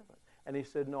your servant. And he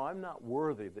said, no, I'm not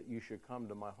worthy that you should come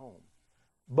to my home.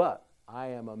 But I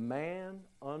am a man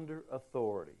under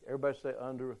authority. Everybody say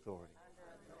under authority.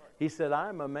 He said,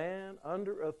 I'm a man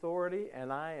under authority,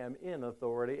 and I am in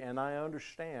authority, and I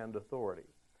understand authority.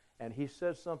 And he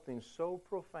said something so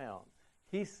profound.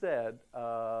 He said,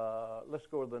 let's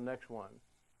go to the next one.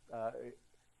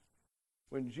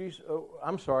 When Jesus,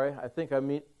 I'm sorry, I think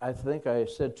I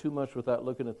said too much without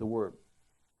looking at the word.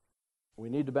 We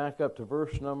need to back up to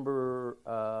verse number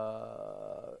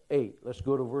 8. Let's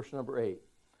go to verse number 8.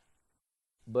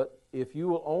 But if you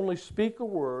will only speak a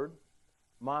word,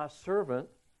 my servant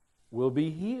will be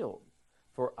healed.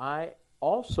 For I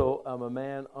also am a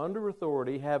man under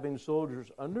authority, having soldiers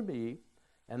under me.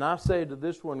 And I say to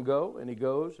this one, go, and he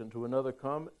goes, and to another,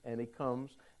 come, and he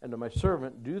comes, and to my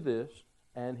servant, do this,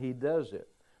 and he does it.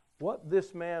 What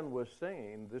this man was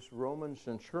saying, this Roman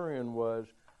centurion, was,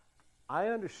 I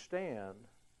understand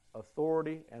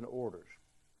authority and orders.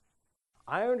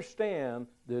 I understand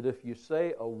that if you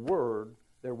say a word,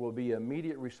 there will be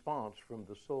immediate response from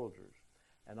the soldiers.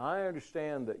 And I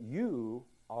understand that you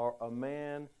are a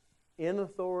man in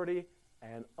authority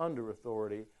and under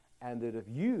authority, and that if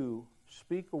you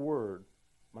speak a word,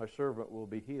 my servant will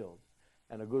be healed.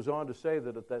 And it goes on to say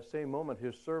that at that same moment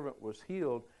his servant was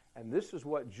healed, and this is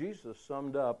what Jesus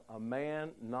summed up: a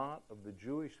man not of the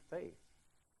Jewish faith,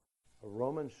 a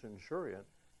Roman centurion.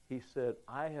 He said,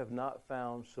 I have not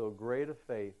found so great a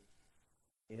faith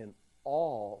in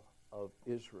all of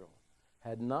Israel.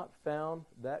 Had not found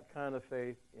that kind of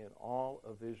faith in all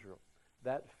of Israel.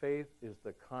 That faith is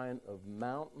the kind of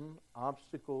mountain,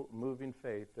 obstacle-moving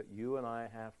faith that you and I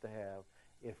have to have.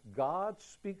 If God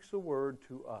speaks a word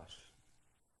to us,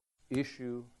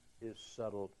 issue is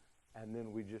settled, and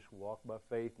then we just walk by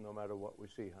faith no matter what we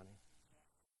see, honey.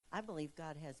 I believe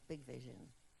God has big vision.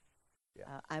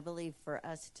 Yeah. I believe for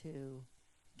us to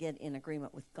get in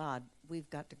agreement with God, we've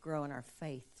got to grow in our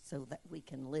faith so that we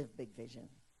can live big vision.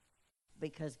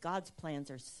 Because God's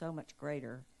plans are so much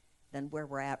greater than where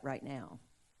we're at right now.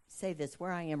 Say this,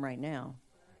 where I am right now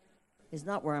is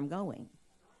not where I'm going.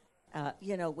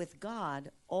 With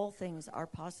God, all things are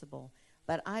possible.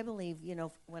 But I believe,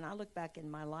 when I look back in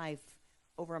my life,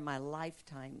 over my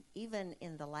lifetime, even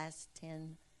in the last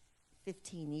 10,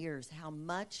 15 years, how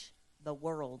much the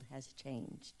world has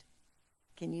changed.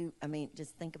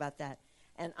 Just think about that.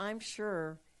 And I'm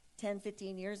sure 10,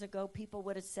 15 years ago, people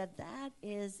would have said, that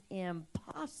is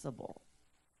impossible.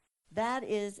 That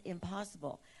is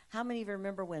impossible. How many of you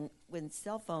remember when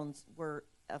cell phones were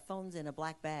phones in a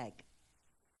black bag?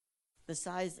 The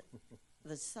size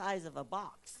of a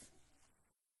box.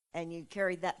 And you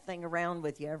carried that thing around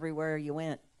with you everywhere you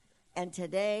went. And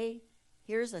today,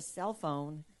 here's a cell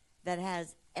phone that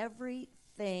has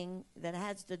everything that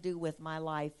has to do with my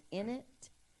life in it.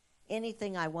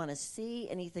 Anything I want to see,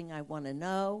 anything I want to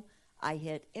know, I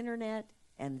hit internet,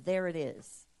 and there it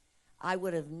is. I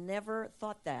would have never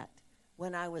thought that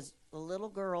when I was a little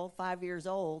girl, 5 years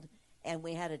old, and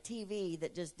we had a TV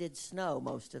that just did snow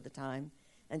most of the time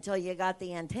until you got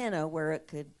the antenna where it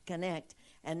could connect.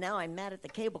 And now I'm mad at the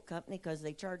cable company because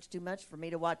they charge too much for me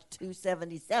to watch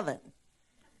 277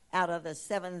 out of the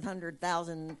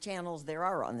 700,000 channels there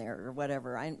are on there or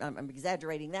whatever. I'm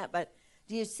exaggerating that. But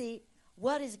do you see,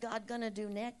 what is God going to do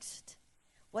next?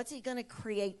 What's he going to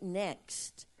create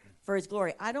next for his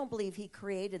glory? I don't believe he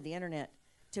created the internet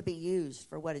to be used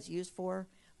for what it's used for,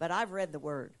 but I've read the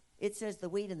word. It says the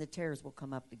wheat and the tares will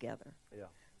come up together. Yeah.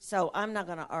 So I'm not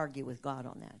going to argue with God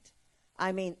on that.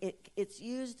 I mean, it's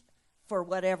used for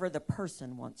whatever the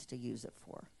person wants to use it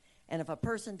for. And if a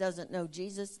person doesn't know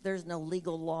Jesus, there's no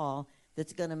legal law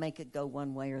that's going to make it go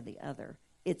one way or the other.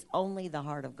 It's only the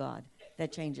heart of God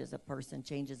that changes a person,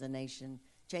 changes a nation,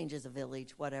 changes a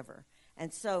village, whatever.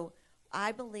 And so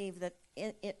I believe that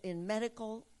in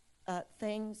medical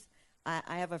things, I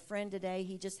have a friend today,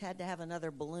 he just had to have another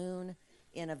balloon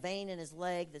in a vein in his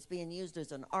leg that's being used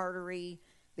as an artery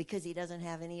because he doesn't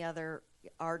have any other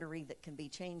artery that can be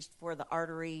changed for the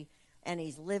artery. And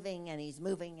he's living and he's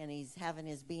moving and he's having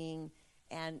his being.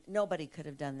 And nobody could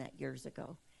have done that years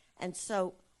ago. And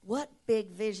so what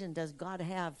big vision does God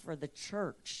have for the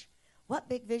church? What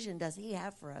big vision does he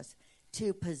have for us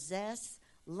to possess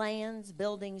lands,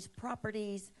 buildings,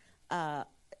 properties,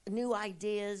 new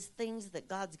ideas, things that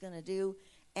God's going to do?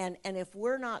 And if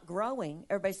we're not growing,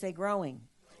 everybody say growing.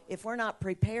 If we're not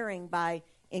preparing by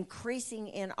increasing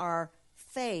in our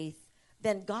faith,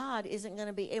 then God isn't going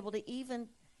to be able to even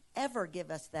ever give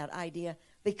us that idea,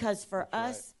 because for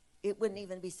us, it wouldn't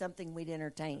even be something we'd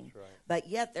entertain. Right. But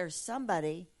yet there's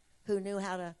somebody who knew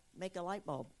how to make a light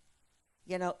bulb.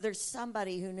 There's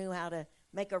somebody who knew how to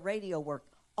make a radio work.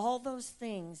 All those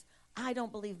things, I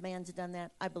don't believe man's done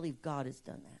that. I believe God has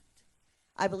done that.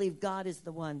 I believe God is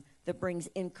the one that brings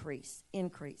increase.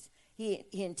 He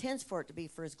intends for it to be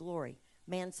for his glory.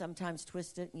 Man sometimes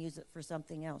twists it and use it for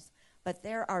something else. But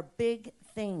there are big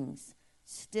things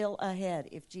still ahead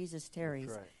if Jesus tarries.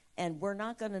 Right. And we're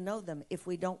not going to know them if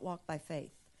we don't walk by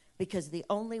faith. Because the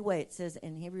only way, it says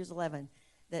in Hebrews 11,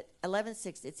 that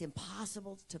 11:6, it's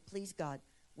impossible to please God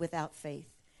without faith.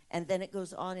 And then it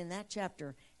goes on in that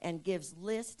chapter and gives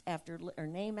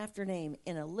name after name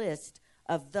in a list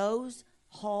of those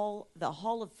the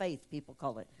hall of faith, people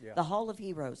call it, the hall of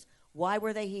heroes. Why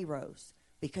were they heroes?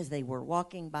 Because they were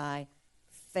walking by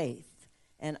faith.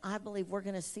 And I believe we're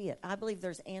going to see it. I believe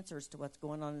there's answers to what's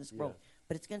going on in this world.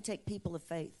 But it's going to take people of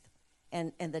faith.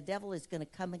 And the devil is going to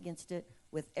come against it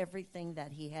with everything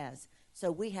that he has.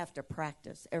 So we have to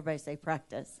practice. Everybody say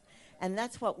practice. And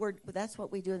that's what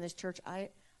we do in this church.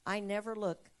 I never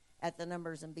look at the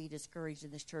numbers and be discouraged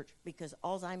in this church, because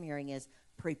all I'm hearing is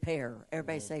prepare.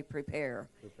 Everybody say prepare.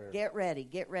 Get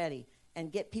ready,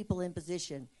 and get people in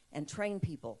position and train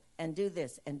people and do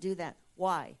this and do that.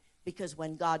 Why? Because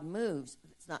when God moves,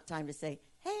 it's not time to say,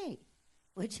 hey,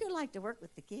 would you like to work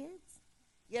with the kids?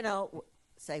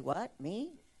 Say what?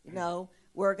 Me?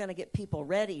 We're going to get people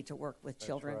ready to work with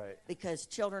children, because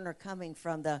children are coming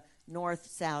from the north,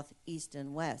 south, east,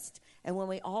 and west. And when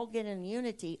we all get in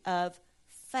unity of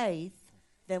faith,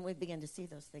 then we begin to see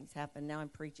those things happen. Now I'm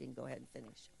preaching. Go ahead and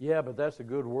finish. Yeah, but that's a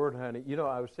good word, honey.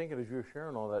 I was thinking as you were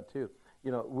sharing all that too.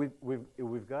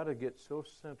 We've got to get so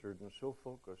centered and so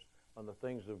focused on the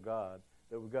things of God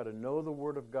that we've got to know the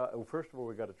Word of God. First of all,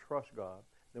 we've got to trust God.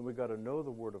 Then we've got to know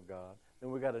the Word of God. Then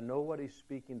we've got to know what He's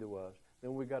speaking to us.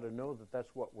 Then we've got to know that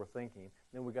that's what we're thinking.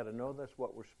 Then we've got to know that's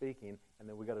what we're speaking. And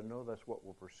then we've got to know that's what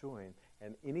we're pursuing.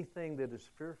 And anything that is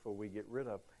fearful, we get rid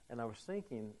of. And I was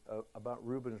thinking about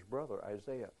Reuben's brother,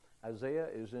 Isaiah. Isaiah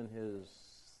is in his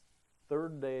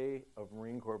third day of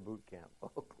Marine Corps boot camp.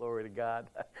 Oh, glory to God.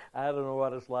 I don't know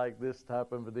what it's like this time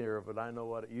of the year, but I know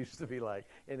what it used to be like.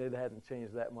 And it hadn't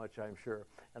changed that much, I'm sure.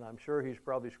 And I'm sure he's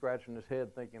probably scratching his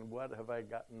head thinking, what have I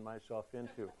gotten myself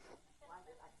into?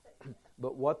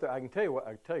 But I can tell you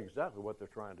exactly what they're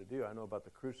trying to do. I know about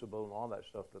the crucible and all that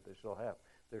stuff that they still have.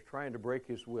 They're trying to break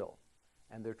his will,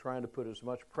 and they're trying to put as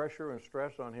much pressure and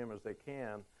stress on him as they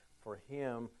can for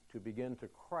him to begin to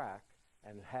crack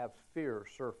and have fear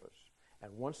surface.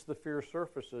 And once the fear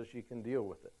surfaces, you can deal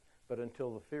with it. But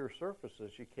until the fear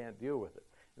surfaces, you can't deal with it.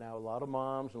 Now, a lot of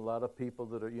moms and a lot of people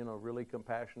that are, really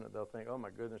compassionate, they'll think, oh, my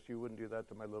goodness, you wouldn't do that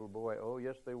to my little boy. Oh,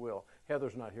 yes, they will.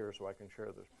 Heather's not here, so I can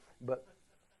share this. But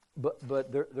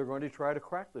they're going to try to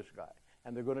crack this guy,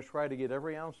 and they're going to try to get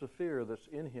every ounce of fear that's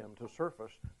in him to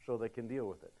surface so they can deal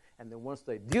with it. And then once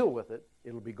they deal with it,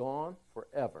 it'll be gone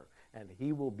forever, and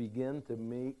he will begin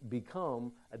to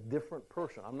become a different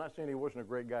person. I'm not saying he wasn't a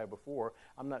great guy before.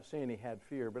 I'm not saying he had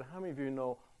fear, but how many of you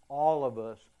know all of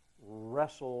us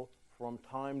wrestle from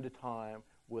time to time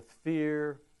with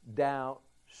fear, doubt,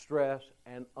 stress,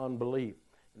 and unbelief?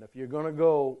 And if you're going to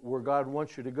go where God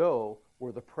wants you to go,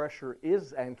 where the pressure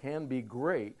is and can be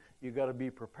great, you've got to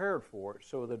be prepared for it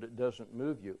so that it doesn't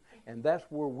move you. And that's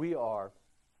where we are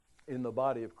in the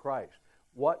body of Christ.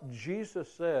 What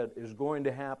Jesus said is going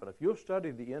to happen. If you'll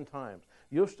study the end times,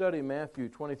 you'll study Matthew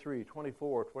 23,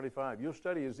 24, 25, you'll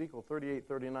study Ezekiel 38,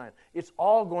 39, it's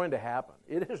all going to happen.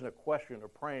 It isn't a question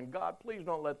of praying, God, please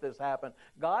don't let this happen.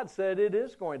 God said it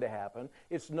is going to happen.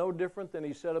 It's no different than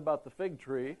he said about the fig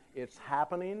tree. It's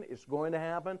happening. It's going to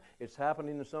happen. It's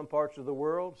happening in some parts of the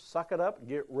world. Suck it up.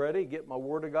 Get ready. Get my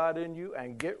Word of God in you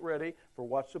and get ready for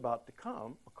what's about to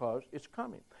come, because it's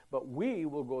coming. But we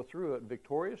will go through it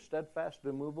victorious, steadfast,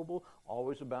 immovable,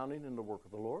 always abounding in the work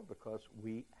of the Lord, because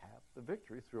we have the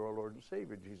victory through our Lord and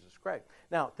Savior, Jesus Christ.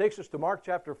 Now, it takes us to Mark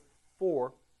chapter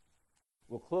 4.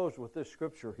 We'll close with this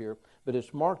scripture here, but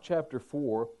it's Mark chapter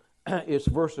 4. It's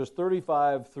verses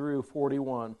 35 through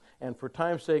 41. And for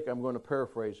time's sake, I'm going to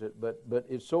paraphrase it, but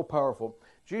it's so powerful.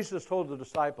 Jesus told the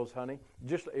disciples, honey,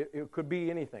 it could be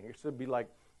anything. It could be like,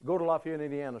 go to Lafayette,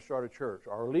 Indiana, start a church.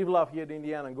 Or leave Lafayette,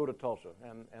 Indiana, and go to Tulsa.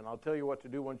 And I'll tell you what to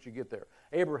do once you get there.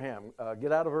 Abraham,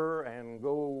 get out of her and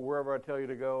go wherever I tell you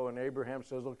to go. And Abraham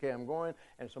says, okay, I'm going.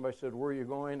 And somebody said, where are you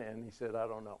going? And he said, I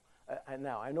don't know.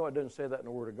 Now, I know it doesn't say that in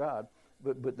the Word of God,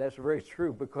 but that's very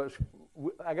true, because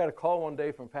I got a call one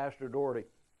day from Pastor Doherty.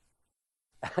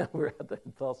 We were at the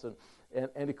Tulsa,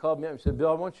 and he called me up and said, Bill,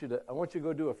 I want you to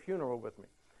go do a funeral with me.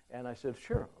 And I said,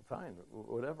 sure, fine,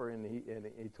 whatever. And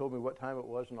he told me what time it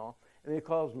was and all. And he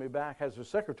calls me back, has his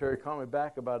secretary call me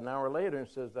back about an hour later and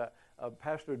says that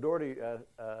Pastor Doherty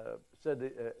said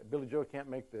that Billy Joe can't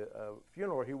make the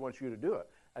funeral. He wants you to do it.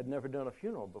 I'd never done a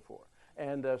funeral before.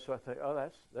 And so I thought, oh,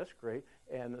 that's great.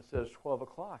 And it says 12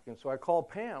 o'clock. And so I called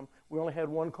Pam. We only had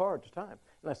one car at the time.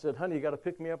 And I said, honey, you got to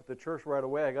pick me up at the church right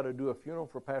away. I got to do a funeral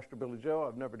for Pastor Billy Joe.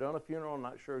 I've never done a funeral. I'm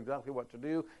not sure exactly what to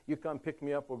do. You come pick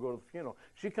me up. We'll go to the funeral.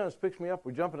 She comes, picks me up.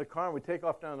 We jump in the car, and we take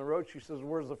off down the road. She says,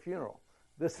 where's the funeral?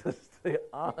 This is the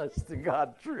honest to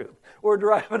God truth. We're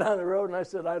driving down the road, and I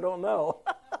said, I don't know.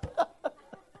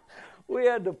 We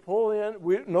had to pull in,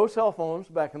 no cell phones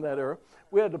back in that era.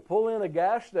 We had to pull in a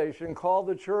gas station, call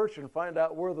the church, and find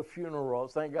out where the funeral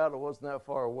was. Thank God it wasn't that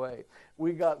far away.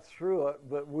 We got through it,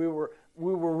 but we were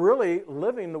really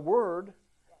living the Word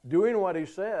doing what he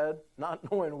said,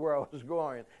 not knowing where I was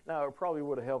going. Now, it probably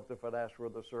would have helped if I'd asked where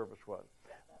the service was.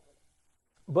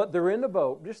 But they're in the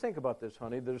boat. Just think about this,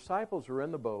 honey. The disciples are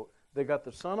in the boat. They got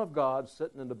the Son of God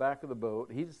sitting in the back of the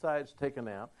boat. He decides to take a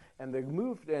nap. And they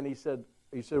moved, and he said,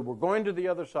 we're going to the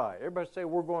other side. Everybody say,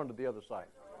 we're going to the other side.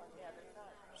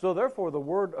 So therefore, the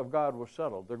word of God was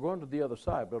settled. They're going to the other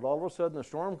side. But all of a sudden, the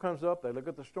storm comes up. They look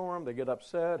at the storm. They get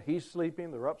upset. He's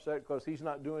sleeping. They're upset because he's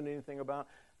not doing anything about it.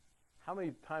 How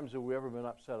many times have we ever been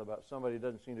upset about somebody who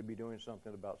doesn't seem to be doing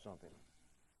something about something?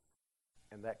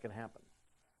 And that can happen.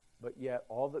 But yet,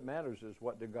 all that matters is,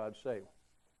 what did God say?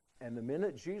 And the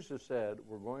minute Jesus said,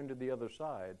 we're going to the other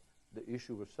side, the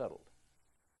issue was settled.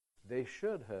 They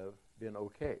should have been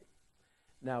okay.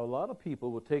 Now, a lot of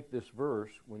people will take this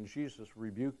verse when Jesus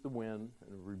rebuked the wind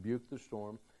and rebuked the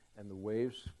storm, and the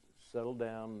waves settled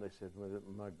down, and they said, well,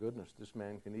 my goodness, this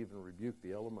man can even rebuke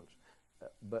the elements.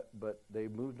 But they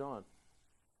moved on.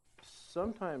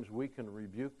 Sometimes we can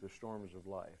rebuke the storms of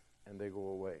life, and they go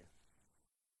away.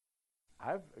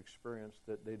 I've experienced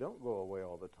that they don't go away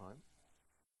all the time.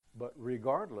 But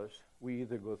regardless, we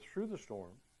either go through the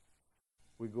storm,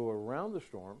 we go around the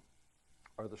storm,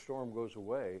 or the storm goes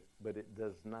away, but it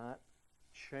does not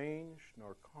change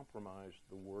nor compromise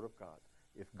the Word of God.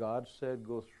 If God said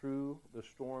go through the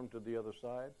storm to the other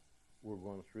side, we're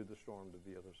going through the storm to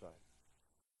the other side.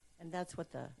 And that's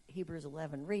what the Hebrews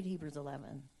 11, read Hebrews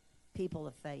 11, people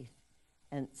of faith.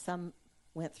 And some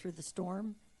went through the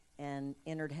storm and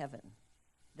entered heaven.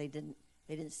 They didn't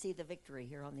see the victory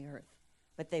here on the earth,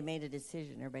 but they made a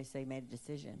decision. Everybody say made a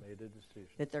decision. Made a decision.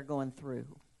 That they're going through.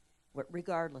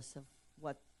 Regardless of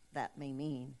what that may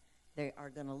mean, they are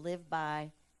going to live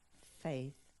by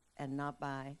faith and not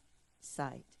by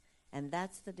sight. And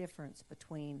that's the difference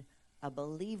between a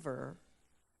believer,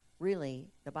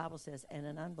 really, the Bible says, and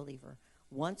an unbeliever.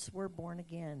 Once we're born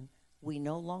again, we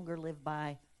no longer live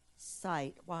by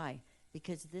sight. Why?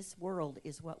 Because this world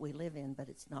is what we live in, but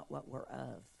it's not what we're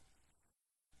of.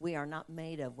 We are not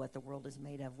made of what the world is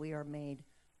made of. We are made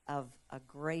of a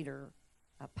greater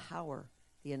power,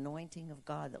 the anointing of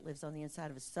God that lives on the inside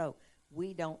of us. So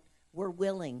we're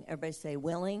willing. Everybody say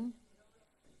willing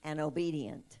and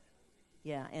obedient.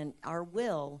 Yeah, and our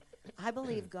will, I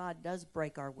believe God does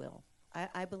break our will.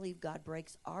 I believe God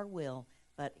breaks our will,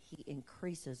 but he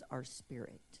increases our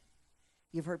spirit.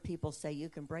 You've heard people say you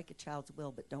can break a child's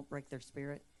will, but don't break their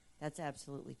spirit. That's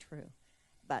absolutely true.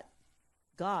 But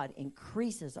God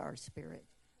increases our spirit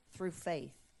through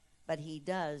faith, but he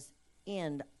does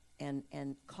end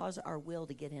and cause our will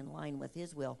to get in line with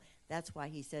his will. That's why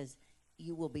he says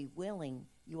you will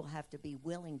have to be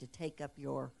willing to take up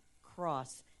your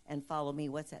cross and follow me.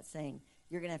 What's that saying?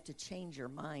 You're going to have to change your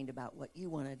mind about what you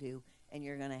want to do, and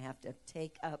you're going to have to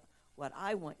take up what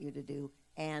I want you to do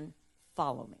and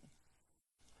follow me.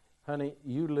 Honey,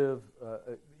 you live,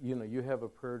 you have a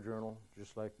prayer journal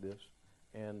just like this,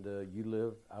 and you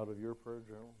live out of your prayer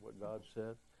journal, what God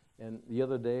said. And the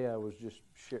other day I was just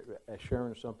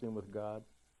sharing something with God,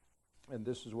 and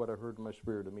this is what I heard in my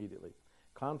spirit immediately.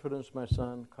 Confidence, my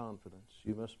son, confidence.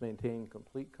 You must maintain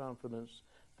complete confidence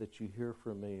that you hear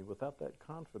from me. Without that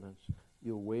confidence,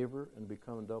 you'll waver and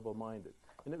become double-minded.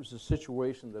 And it was a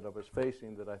situation that I was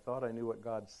facing that I thought I knew what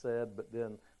God said, but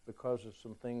then because of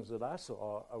some things that I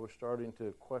saw, I was starting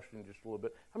to question just a little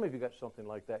bit. How many of you got something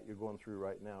like that you're going through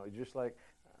right now? It's just like,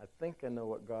 I think I know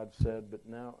what God said, but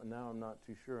now I'm not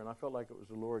too sure. And I felt like it was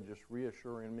the Lord just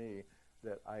reassuring me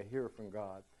that I hear from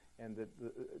God. And that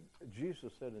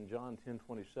Jesus said in John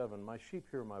 10:27, my sheep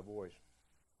hear my voice.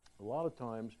 A lot of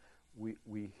times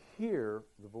we hear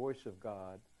the voice of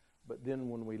God, but then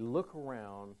when we look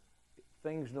around,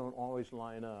 things don't always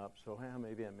line up, so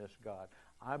maybe I missed God.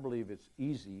 I believe it's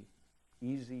easy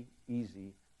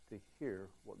to hear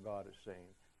what God is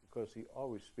saying, because he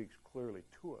always speaks clearly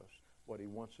to us what he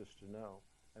wants us to know,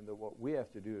 and that what we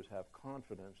have to do is have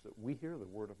confidence that we hear the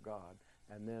word of God,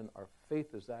 and then our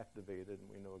faith is activated, and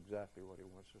we know exactly what he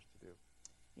wants us to do.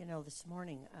 You know, this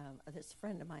morning, this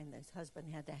friend of mine, his husband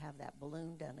had to have that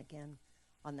balloon done again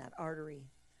on that artery.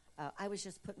 I was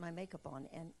just putting my makeup on,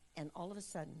 and all of a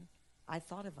sudden, I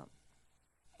thought of him.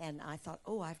 And I thought,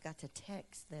 I've got to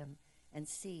text them and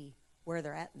see where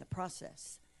they're at in the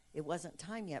process. It wasn't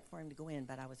time yet for him to go in,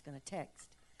 but I was going to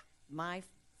text. My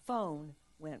phone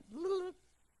went,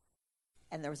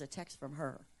 and there was a text from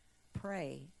her.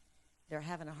 Pray. They're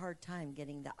having a hard time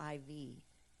getting the IV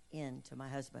in to my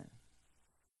husband.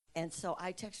 And so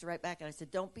I texted right back, and I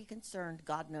said, don't be concerned.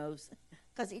 God knows,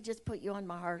 because he just put you on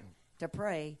my heart to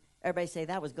pray. Everybody say,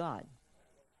 that was God.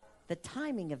 The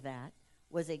timing of that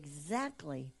was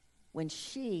exactly when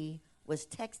she was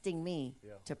texting me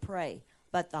to pray.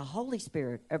 But the Holy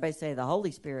Spirit, everybody say the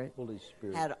Holy Spirit,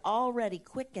 had already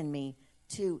quickened me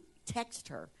to text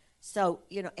her. So,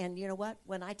 and you know what?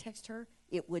 When I text her,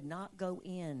 it would not go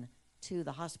in to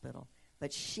the hospital.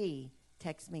 But she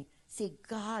texts me. See,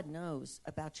 God knows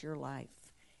about your life.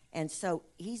 And so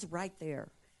he's right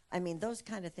there. I mean, those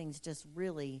kind of things just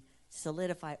really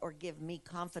solidify or give me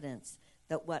confidence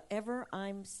that whatever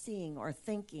I'm seeing or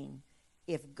thinking,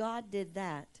 if God did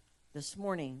that this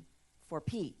morning for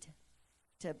Pete,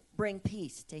 to bring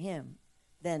peace to him,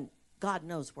 then God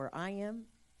knows where I am,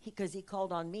 because he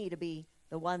called on me to be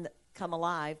the one that come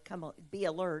alive, be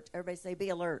alert. Everybody say, be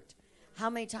alert.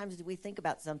 How many times do we think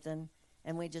about something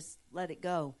and we just let it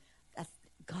go?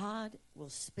 God will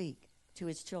speak to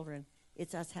his children.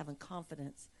 It's us having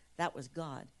confidence. That was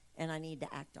God, and I need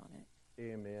to act on it.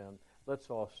 Amen.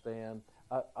 Let's all stand.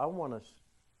 I want us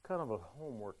kind of a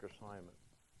homework assignment,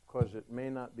 because it may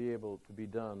not be able to be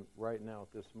done right now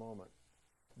at this moment.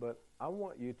 But I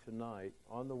want you tonight,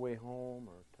 on the way home,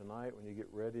 or tonight when you get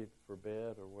ready for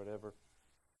bed or whatever,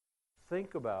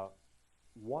 think about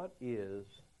what is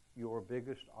your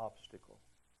biggest obstacle.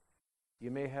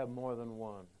 You may have more than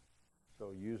one,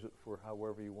 so use it for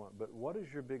however you want. But what is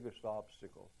your biggest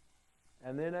obstacle?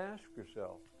 And then ask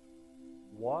yourself,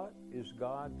 what is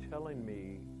God telling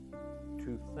me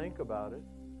to think about it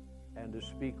and to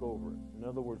speak over it? In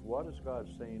other words, what is God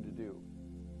saying to do?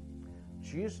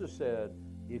 Jesus said,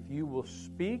 if you will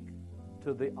speak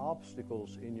to the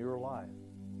obstacles in your life,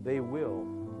 they will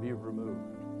be removed.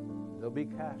 They'll be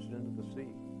cast into the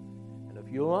sea. And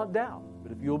if you'll not doubt,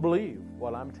 but if you'll believe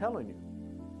what I'm telling you,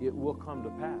 it will come to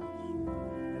pass.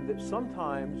 And that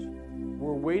sometimes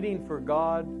we're waiting for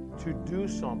God to do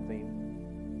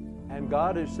something, and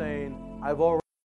God is saying, I've already